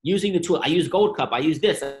 Using the tool, I use Gold Cup, I use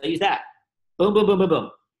this, I use that. Boom, boom, boom, boom,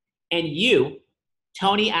 boom. And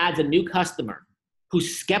Tony adds a new customer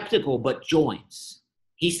who's skeptical but joins.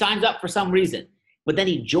 He signs up for some reason, but then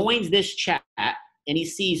he joins this chat and he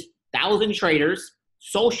sees 1,000 traders,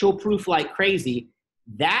 social proof like crazy.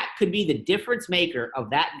 That could be the difference maker of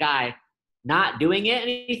that guy not doing it,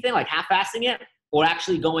 anything like half-assing it, or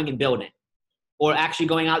actually going and building, or actually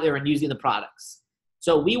going out there and using the products.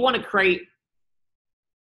 So we want to create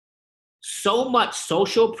so much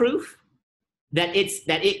social proof that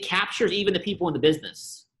it captures even the people in the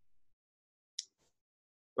business,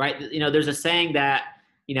 right? There's a saying that,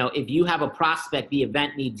 if you have a prospect, the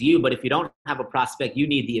event needs you, but if you don't have a prospect, you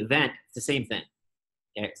need the event. It's the same thing.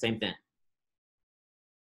 Okay, same thing.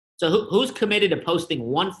 So who's committed to posting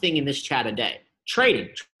one thing in this chat a day?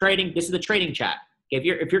 Trading. This is the trading chat. If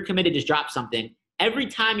you're committed, just drop something. Every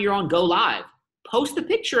time you're on Go Live, post a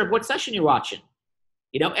picture of what session you're watching.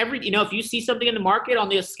 If you see something in the market on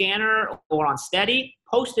the scanner or on Steady,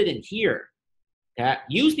 post it in here. Okay?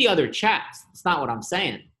 Use the other chats. That's not what I'm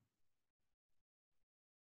saying.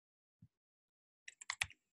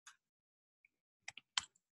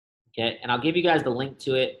 Okay, and I'll give you guys the link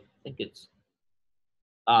to it. I think it's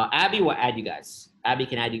Abby will add you guys. Abby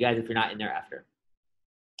can add you guys if you're not in there after.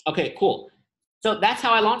 Okay, cool. So that's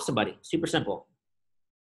how I launch somebody. Super simple.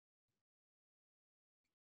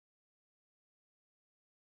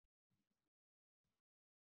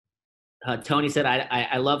 Tony said,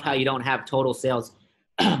 I love how you don't have total sales.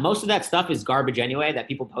 Most of that stuff is garbage anyway that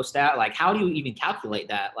people post out. Like, how do you even calculate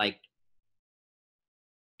that? Like,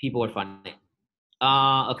 people are funny.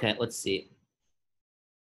 Okay, let's see.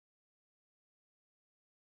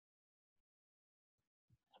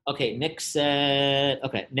 Okay, Nick said,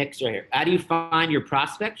 okay, Nick's right here. How do you find your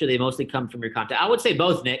prospects, or they mostly come from your content? I would say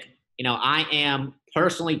both, Nick. I am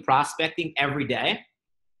personally prospecting every day,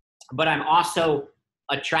 but I'm also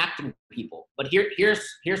attracting people. But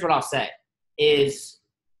here's what I'll say is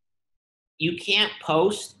you can't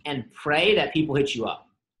post and pray that people hit you up.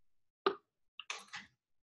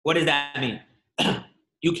 What does that mean?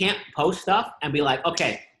 You can't post stuff and be like,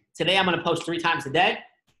 okay, today I'm going to post 3 times a day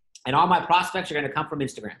and all my prospects are going to come from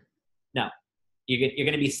Instagram. No, you're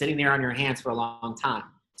going to be sitting there on your hands for a long time.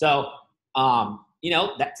 So,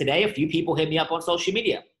 that today a few people hit me up on social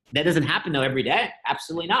media. That doesn't happen though every day.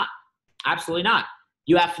 Absolutely not. Absolutely not.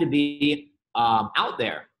 You have to be out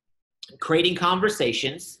there creating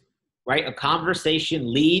conversations, right? A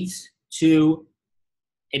conversation leads to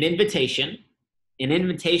an invitation. An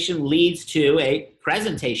invitation leads to a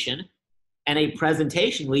presentation, and a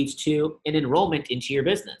presentation leads to an enrollment into your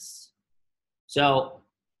business. So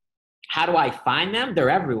how do I find them?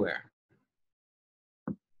 They're everywhere.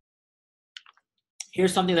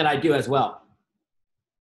 Here's something that I do as well.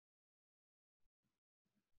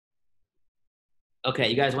 Okay,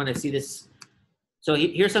 you guys want to see this? So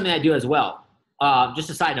here's something I do as well. just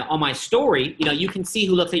a side note, on my story, you can see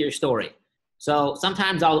who looks at your story. So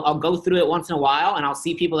sometimes I'll go through it once in a while, and I'll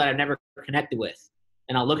see people that I've never connected with.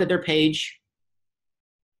 And I'll look at their page.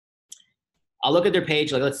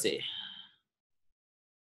 Like, let's see.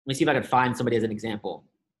 Let me see if I can find somebody as an example.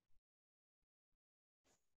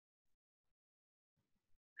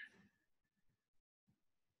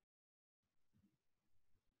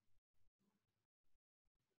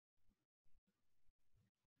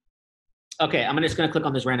 Okay, I'm just gonna click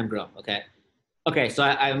on this random girl, okay? Okay, so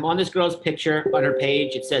I'm on this girl's picture on her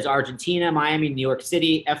page. It says Argentina, Miami, New York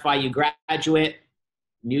City, FIU graduate,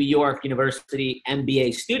 New York University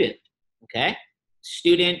MBA student, okay?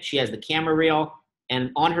 Student, she has the camera reel, and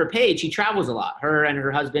on her page, she travels a lot. Her and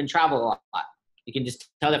her husband travel a lot. You can just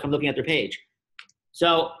tell that from looking at their page.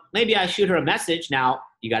 So maybe I shoot her a message. Now,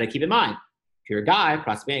 you gotta keep in mind, if you're a guy,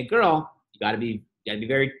 prospecting a girl, you gotta be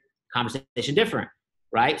very conversation different,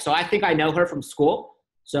 right? So I think I know her from school.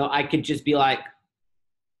 So I could just be like,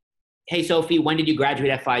 hey, Sophie, when did you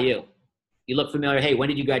graduate FIU? You look familiar. Hey, when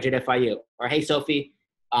did you graduate FIU? Or hey, Sophie,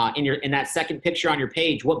 in that second picture on your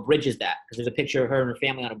page, what bridge is that? Because there's a picture of her and her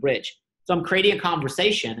family on a bridge. So I'm creating a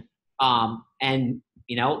conversation, and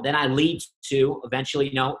then I lead to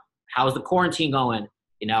eventually, how's the quarantine going?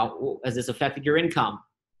 Has this affected your income?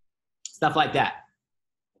 Stuff like that.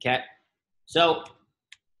 Okay. So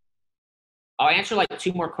I'll answer like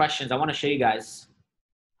 2 more questions. I want to show you guys.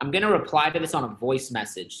 I'm going to reply to this on a voice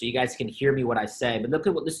message so you guys can hear me what I say. But look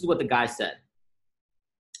at this is what the guy said.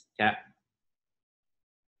 Okay. I'm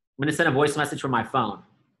going to send a voice message from my phone.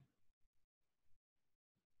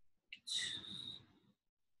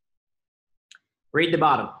 Read the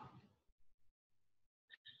bottom.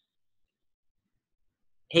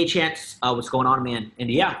 Hey, Chance, what's going on, man? And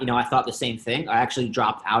yeah, I thought the same thing. I actually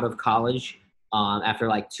dropped out of college after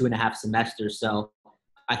like 2.5 semesters. So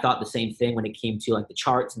I thought the same thing when it came to like the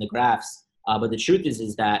charts and the graphs. But the truth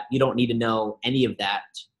is that you don't need to know any of that.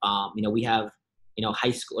 We have,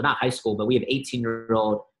 high school, not high school, but we have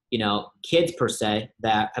 18-year-old, kids per se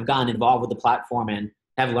that have gotten involved with the platform and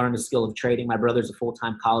have learned the skill of trading. My brother's a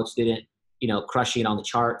full-time college student, crushing it on the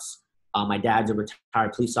charts. My dad's a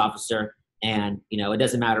retired police officer. And, it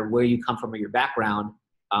doesn't matter where you come from or your background,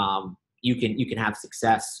 you can have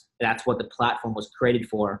success. That's what the platform was created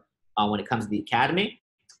for when it comes to the academy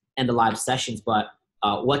and the live sessions. But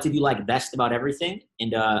what did you like best about everything?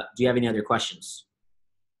 And do you have any other questions?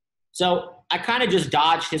 So I kind of just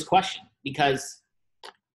dodged his question because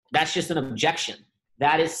that's just an objection.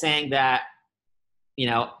 That is saying that,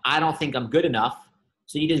 I don't think I'm good enough.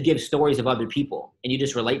 So you just give stories of other people and you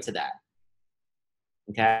just relate to that.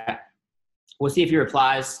 Okay. We'll see if he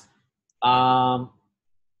replies. So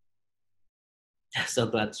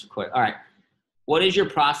glad it's recorded. All right. What is your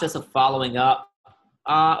process of following up?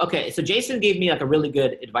 Okay. So Jason gave me like a really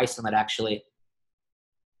good advice on that actually.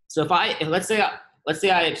 So let's say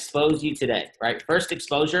I expose you today, right? First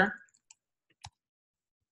exposure.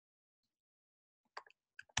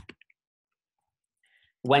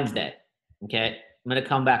 Wednesday. Okay. I'm going to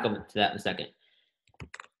come back over to that in a second.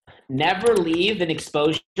 Never leave an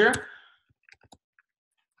exposure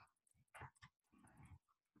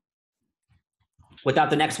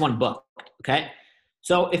without the next one booked, okay?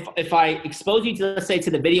 So if I expose you to, let's say,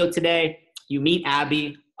 to the video today, you meet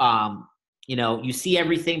Abby, you see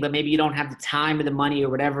everything, but maybe you don't have the time or the money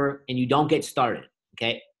or whatever, and you don't get started,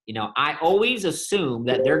 okay? I always assume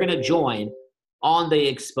that they're gonna join on the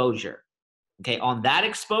exposure, okay? On that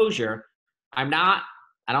exposure, I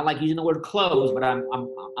don't like using the word close, but I'm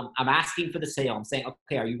asking for the sale. I'm saying,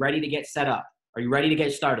 okay, are you ready to get set up? Are you ready to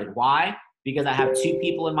get started? Why? Because I have 2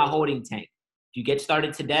 people in my holding tank. If you get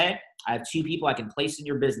started today, I have 2 people I can place in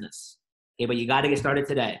your business. Okay, but you got to get started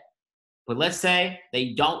today. But let's say they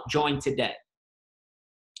don't join today.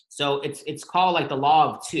 So it's called like the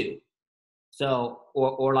law of 2. So,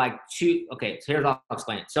 or like 2. Okay, so here's I'll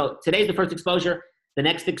explain it. So today's the first exposure. The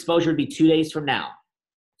next exposure would be 2 days from now.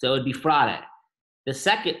 So it would be Friday. This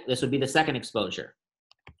would be the second exposure.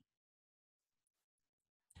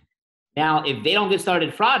 Now, if they don't get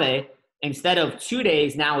started Friday, instead of 2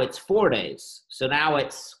 days, now it's 4 days. So now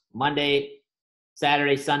it's Monday,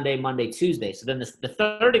 Saturday, Sunday, Monday, Tuesday. So then the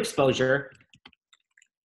third exposure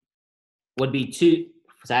would be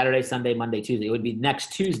Saturday, Sunday, Monday, Tuesday. It would be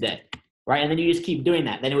next Tuesday, right? And then you just keep doing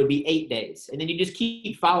that. Then it would be 8 days. And then you just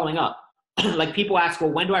keep following up. Like people ask,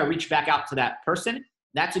 well, when do I reach back out to that person?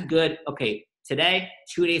 That's a good, okay, today,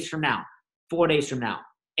 2 days from now, 4 days from now,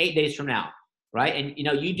 8 days from now, right? And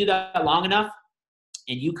you do that long enough,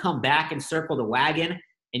 and you come back and circle the wagon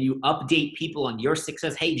and you update people on your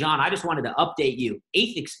success. Hey, John, I just wanted to update you.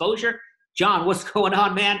 8th exposure. John, what's going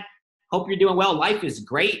on, man? Hope you're doing well. Life is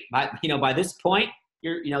great. But, by this point,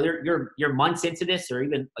 you're months into this or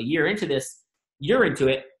even a year into this, you're into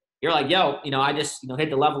it. You're like, yo, I just, hit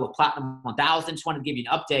the level of platinum 1,000. Just wanted to give you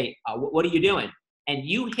an update. What are you doing? And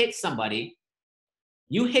you hit somebody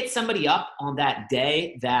up on that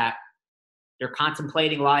day that they're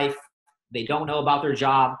contemplating life. They don't know about their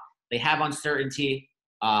job. They have uncertainty.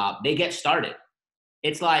 They get started.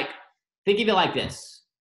 It's like, think of it like this.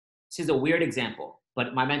 This is a weird example,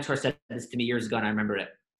 but my mentor said this to me years ago and I remember it.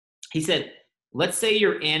 He said, let's say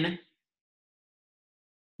you're in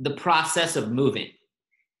the process of moving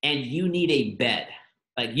and you need a bed.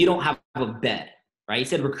 Like you don't have a bed, right? He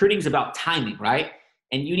said recruiting is about timing, right?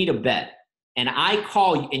 And you need a bed. And I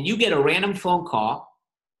call you and you get a random phone call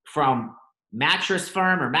from Mattress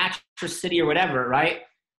Firm or Mattress City or whatever, right?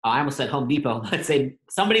 I almost said Home Depot. Let's say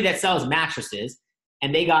somebody that sells mattresses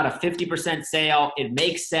and they got a 50% sale. It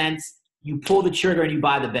makes sense. You pull the trigger and you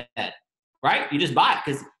buy the bed, right? You just buy it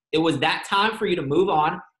because it was that time for you to move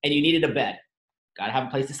on and you needed a bed. Got to have a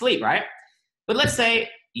place to sleep, right? But let's say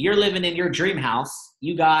you're living in your dream house.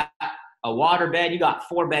 You got a water bed. You got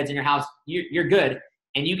 4 beds in your house. You're good.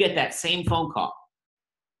 And you get that same phone call.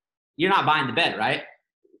 You're not buying the bed, right?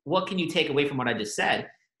 What can you take away from what I just said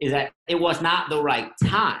is that it was not the right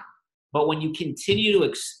time. But when you continue to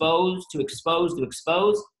expose,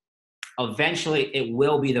 eventually it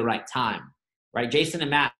will be the right time, right? Jason and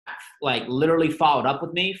Matt like literally followed up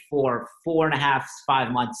with me for 4.5,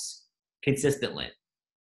 5 months consistently.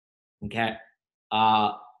 Okay.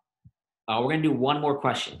 We're going to do one more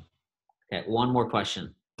question. Okay. One more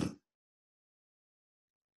question.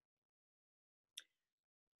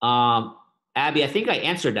 Abby, I think I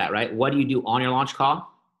answered that, right? What do you do on your launch call?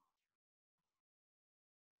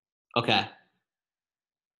 Okay.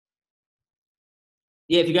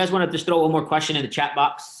 Yeah, if you guys want to just throw one more question in the chat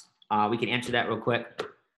box, we can answer that real quick.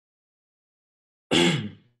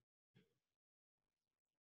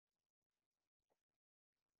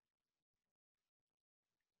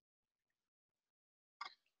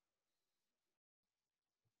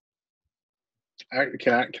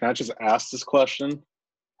 Can I just ask this question?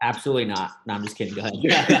 Absolutely not. No, I'm just kidding. Go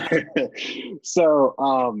ahead.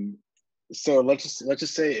 So let's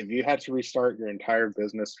just say if you had to restart your entire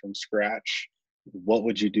business from scratch, what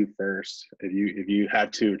would you do first? If you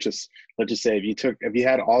had to just, let's just say if you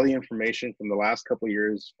had all the information from the last couple of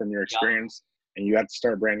years from your experience and you had to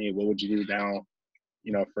start brand new, what would you do now,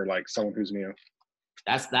 for like someone who's new?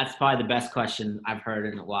 That's probably the best question I've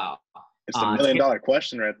heard in a while. It's a $1 million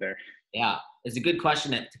question right there. Yeah, it's a good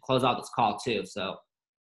question to close out this call too. So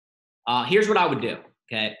here's what I would do,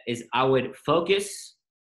 okay, is I would focus,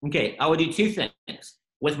 okay, I would do 2 things.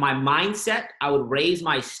 With my mindset, I would raise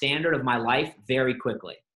my standard of my life very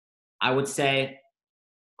quickly. I would say,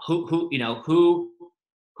 where do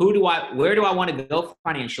I want to go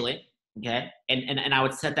financially, okay? And I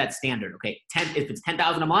would set that standard, okay? If it's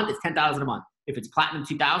 $10,000 a month, it's $10,000 a month. If it's platinum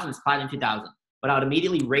 2,000, it's platinum 2,000. But I would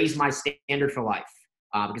immediately raise my standard for life.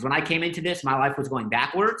 Because when I came into this, my life was going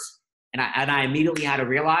backwards. And I immediately had to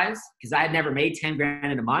realize, because I had never made 10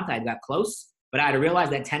 grand in a month, I got close, but I had to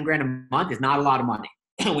realize that 10 grand a month is not a lot of money.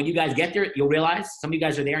 When you guys get there, you'll realize, some of you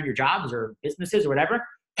guys are there in your jobs or businesses or whatever,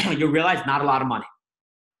 you'll realize not a lot of money.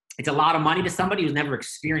 It's a lot of money to somebody who's never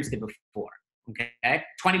experienced it before, okay?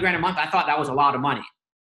 20 grand a month, I thought that was a lot of money.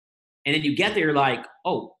 And then you get there, you're like,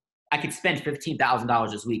 oh, I could spend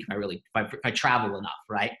 $15,000 this week if I travel enough,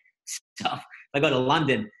 right? So if I go to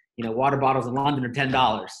London, water bottles in London are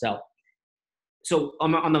 $10. So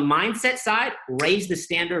on the mindset side, raise the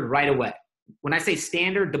standard right away. When I say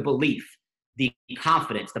standard, the belief, the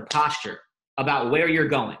confidence, the posture about where you're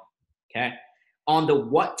going, okay? On the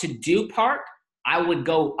what to do part, I would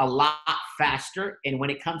go a lot faster. And when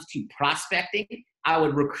it comes to prospecting, I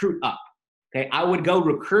would recruit up, okay? I would go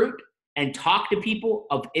recruit and talk to people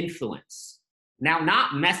of influence. Now,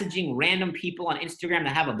 not messaging random people on Instagram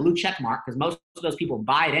that have a blue check mark, because most of those people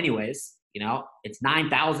buy it anyways. It's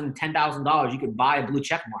 $9,000, $10,000. You could buy a blue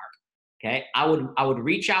check mark, okay? I would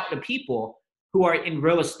reach out to people who are in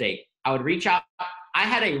real estate. I would reach out. I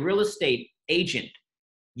had a real estate agent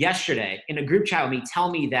yesterday in a group chat with me tell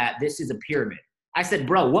me that this is a pyramid. I said,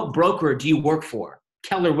 bro, what broker do you work for?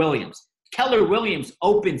 Keller Williams. Keller Williams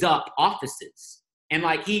opens up offices. And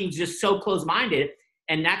he's just so close-minded.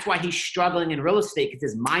 And that's why he's struggling in real estate, because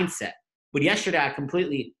his mindset. But yesterday I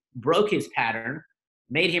completely broke his pattern,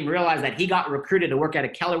 made him realize that he got recruited to work at a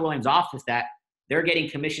Keller Williams office that they're getting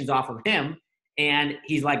commissions off of him. And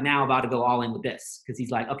he's now about to go all in with this because he's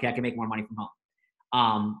like, okay, I can make more money from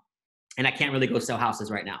home. And I can't really go sell houses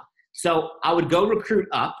right now. So I would go recruit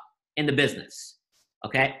up in the business.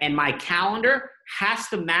 Okay. And my calendar has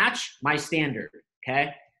to match my standard,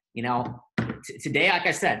 okay? You know, today, like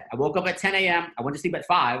I said, I woke up at 10 a.m. I went to sleep at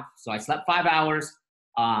 5, so I slept 5 hours.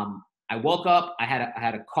 I woke up. I had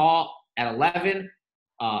a call at 11,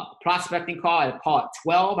 prospecting call. I had a call at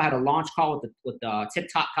 12. I had a launch call with the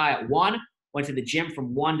TikTok guy at 1. Went to the gym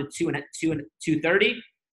from 1 to 2 and 2:30.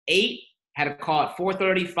 8, had a call at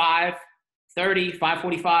 4:30, 5:30,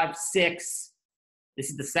 5:45, 6. This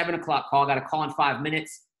is the 7 o'clock call. I got a call in 5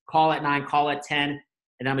 minutes. Call at 9, call at 10, and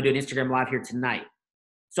then I'm gonna do an Instagram live here tonight.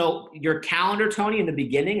 So your calendar, Tony, in the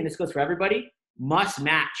beginning, and this goes for everybody, must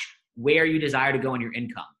match where you desire to go in your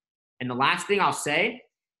income. And the last thing I'll say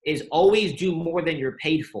is always do more than you're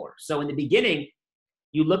paid for. So in the beginning,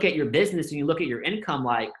 you look at your business and you look at your income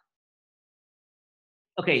like,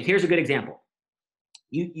 okay, here's a good example.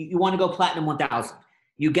 You want to go Platinum 1000.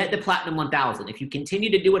 You get the Platinum 1000. If you continue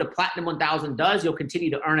to do what a Platinum 1000 does, you'll continue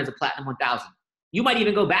to earn as a Platinum 1000. You might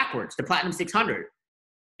even go backwards to Platinum 600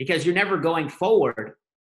 because you're never going forward.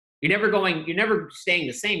 You're never staying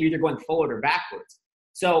the same. You're either going forward or backwards.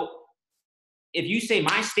 So if you say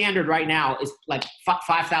my standard right now is like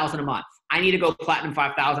 5,000 a month, I need to go Platinum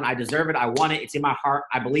 5,000. I deserve it. I want it. It's in my heart.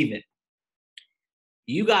 I believe it.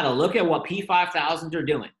 You got to look at what P5000s are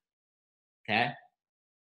doing. Okay.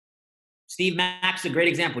 Steve Mack's a great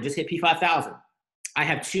example. Just hit P5000. I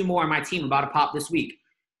have 2 more on my team about to pop this week.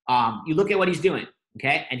 You look at what he's doing,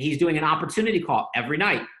 okay? And he's doing an opportunity call every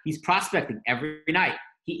night. He's prospecting every night.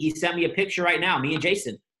 He sent me a picture right now, me and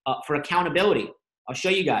Jason, for accountability. I'll show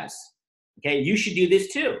you guys. Okay, you should do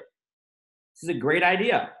this too. This is a great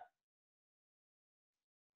idea.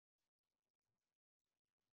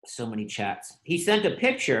 So many chats. He sent a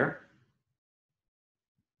picture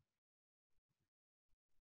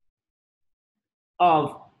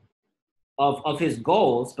of his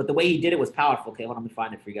goals, but the way he did it was powerful. Okay, hold on, let me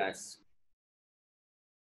find it for you guys.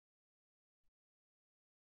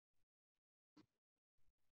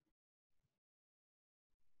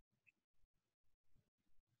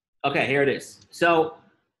 Okay, here it is. So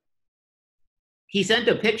he sent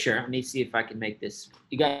a picture. Let me see if I can make this.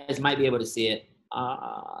 You guys might be able to see it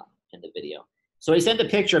in the video. So he sent a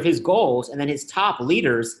picture of his goals and then his top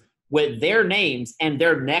leaders with their names and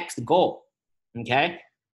their next goal. Okay.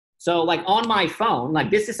 So like on my phone,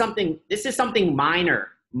 like this is something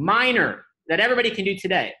minor that everybody can do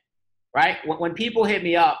today, right? When people hit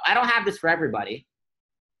me up, I don't have this for everybody,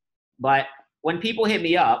 but when people hit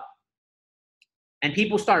me up and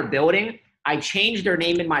people start building, I change their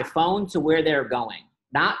name in my phone to where they're going,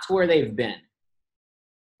 not to where they've been.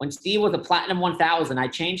 When Steve was a Platinum 1000, I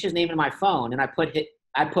changed his name in my phone and I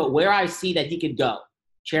put where I see that he could go,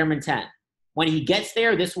 Chairman 10. When he gets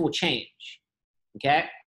there, this will change. Okay.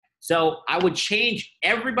 So I would change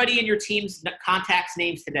everybody in your team's contacts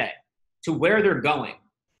names today to where they're going,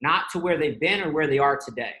 not to where they've been or where they are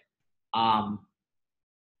today.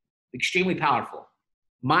 Extremely powerful.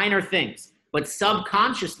 Minor things, but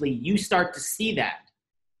subconsciously you start to see that.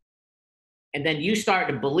 And then you start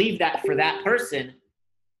to believe that for that person.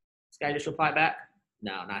 This guy just replied back?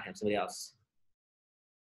 No, not him, somebody else.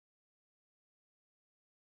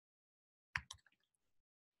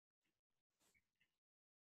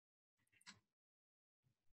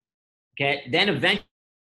 Okay, then eventually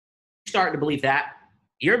you start to believe that.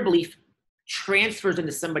 Your belief transfers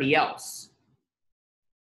into somebody else.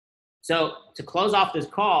 So to close off this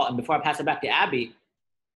call, and before I pass it back to Abby,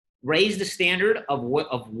 raise the standard of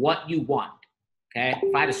what you want, okay?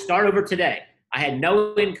 If I had to start over today, I had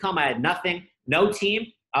no income, I had nothing, no team,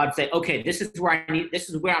 I would say, okay, this is where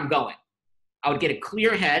I'm going. I would get a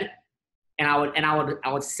clear head, and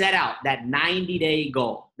I would set out that 90-day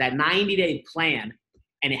goal, that 90-day plan,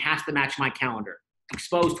 and it has to match my calendar.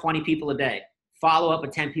 Expose 20 people a day. Follow up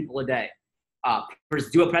with 10 people a day.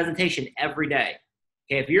 Do a presentation every day.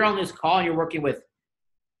 Okay, if you're on this call and you're working with,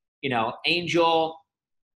 Angel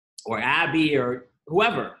or Abby or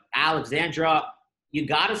whoever, Alexandra, you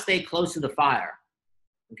got to stay close to the fire.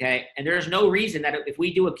 Okay, and there's no reason that if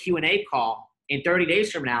we do a Q&A call in 30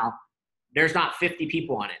 days from now, there's not 50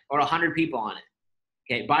 people on it or 100 people on it.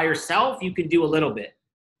 Okay, by yourself, you can do a little bit.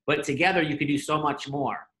 But together, you can do so much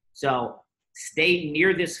more. So stay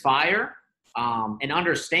near this fire and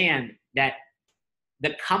understand that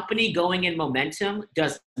the company going in momentum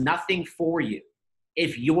does nothing for you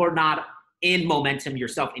if you're not in momentum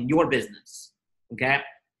yourself in your business, okay?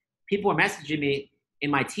 People are messaging me in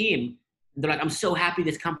my team. They're like, I'm so happy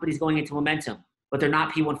this company's going into momentum, but they're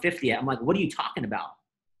not P150 yet. I'm like, what are you talking about?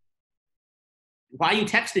 Why are you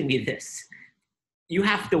texting me this? You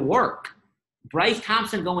have to work. Bryce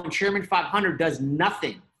Thompson going Chairman 500 does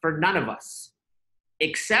nothing for none of us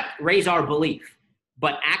except raise our belief.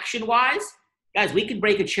 But action-wise, Guys, we could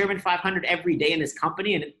break a chairman 500 every day in this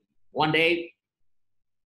company, and one day,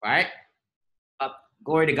 right?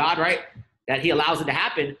 Glory to God, right? That he allows it to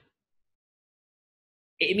happen.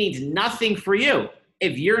 It means nothing for you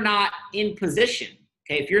if you're not in position,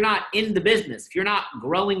 okay? If you're not in the business, if you're not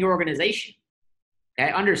growing your organization,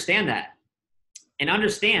 okay? Understand that. And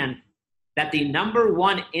understand that the number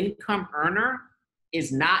one income earner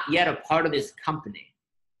is not yet a part of this company.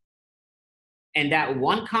 And that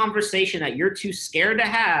one conversation that you're too scared to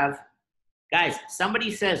have, guys, somebody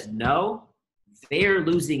says no, they're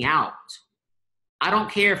losing out. I don't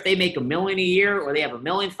care if they make $1 million a year or they have 1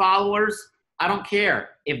 million followers. I don't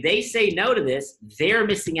care. If they say no to this, they're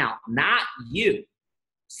missing out, not you.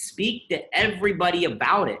 Speak to everybody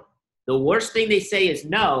about it. The worst thing they say is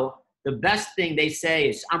no. The best thing they say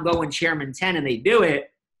is, I'm going chairman 10, and they do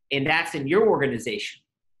it, and that's in your organization,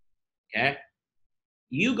 okay?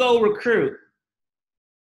 You go recruit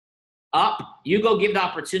up, you go give the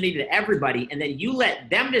opportunity to everybody, and then you let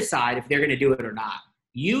them decide if they're going to do it or not.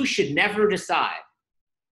 You should never decide,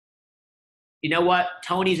 you know what,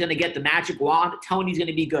 Tony's going to get the magic wand, Tony's going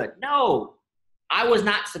to be good. No, I was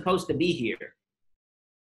not supposed to be here.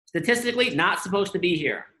 Statistically, not supposed to be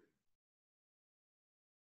here.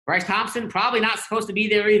 Bryce Thompson, probably not supposed to be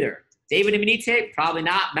there either. David Imanite, probably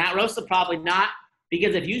not. Matt Rosa, probably not.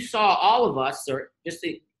 Because if you saw all of us, or just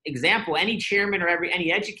an example, any chairman or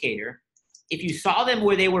any educator, if you saw them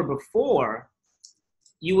where they were before,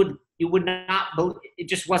 you would not, it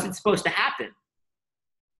just wasn't supposed to happen.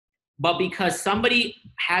 But because somebody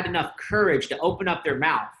had enough courage to open up their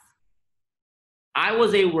mouth, I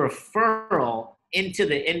was a referral into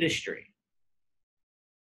the industry.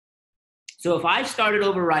 So if I started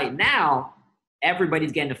over right now,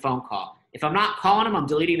 everybody's getting a phone call. If I'm not calling them, I'm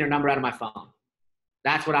deleting their number out of my phone.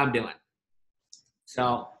 That's what I'm doing.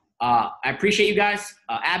 So I appreciate you guys.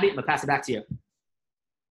 Abby, I'm going to pass it back to you.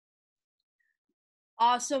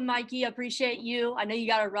 Awesome, Mikey. Appreciate you. I know you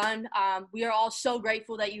got to run. We are all so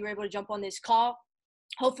grateful that you were able to jump on this call.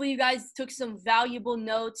 Hopefully you guys took some valuable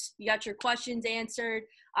notes. You got your questions answered.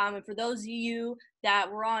 And for those of you that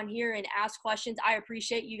were on here and asked questions, I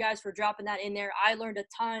appreciate you guys for dropping that in there. I learned a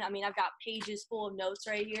ton. I mean, I've got pages full of notes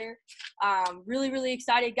right here. Really, really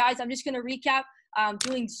excited. Guys, I'm just going to recap.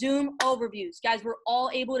 Doing Zoom overviews. Guys, we're all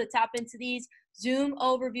able to tap into these Zoom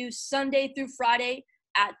overviews Sunday through Friday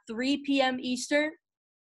at 3 p.m. Eastern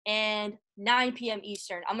and 9 p.m.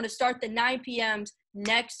 Eastern. I'm going to start the 9 p.m.s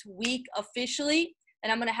next week officially,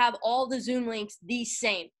 and I'm going to have all the Zoom links the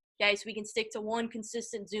same, okay, so we can stick to one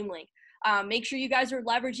consistent Zoom link. Make sure you guys are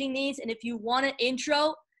leveraging these, and if you want an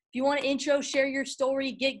intro, share your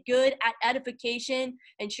story, get good at edification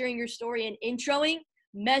and sharing your story and introing,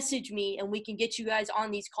 message me, and we can get you guys on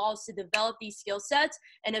these calls to develop these skill sets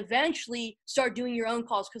and eventually start doing your own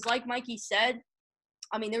calls. Because like Mikey said,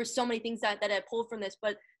 I mean, there were so many things that I pulled from this,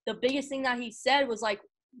 but the biggest thing that he said was like,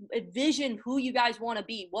 envision who you guys want to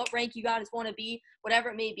be, what rank you guys want to be, whatever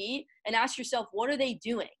it may be, and ask yourself, what are they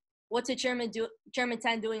doing? What's a chairman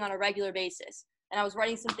 10 doing on a regular basis? And I was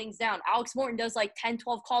writing some things down. Alex Morton does like 10,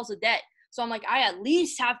 12 calls a day. So I'm like, I at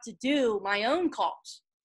least have to do my own calls.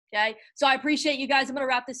 Okay, so I appreciate you guys. I'm going to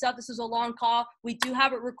wrap this up. This was a long call. We do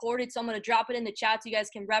have it recorded, so I'm going to drop it in the chat so you guys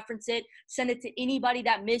can reference it. Send it to anybody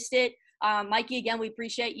that missed it. Mikey, again, we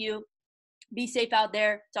appreciate you. Be safe out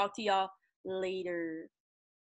there. Talk to y'all later.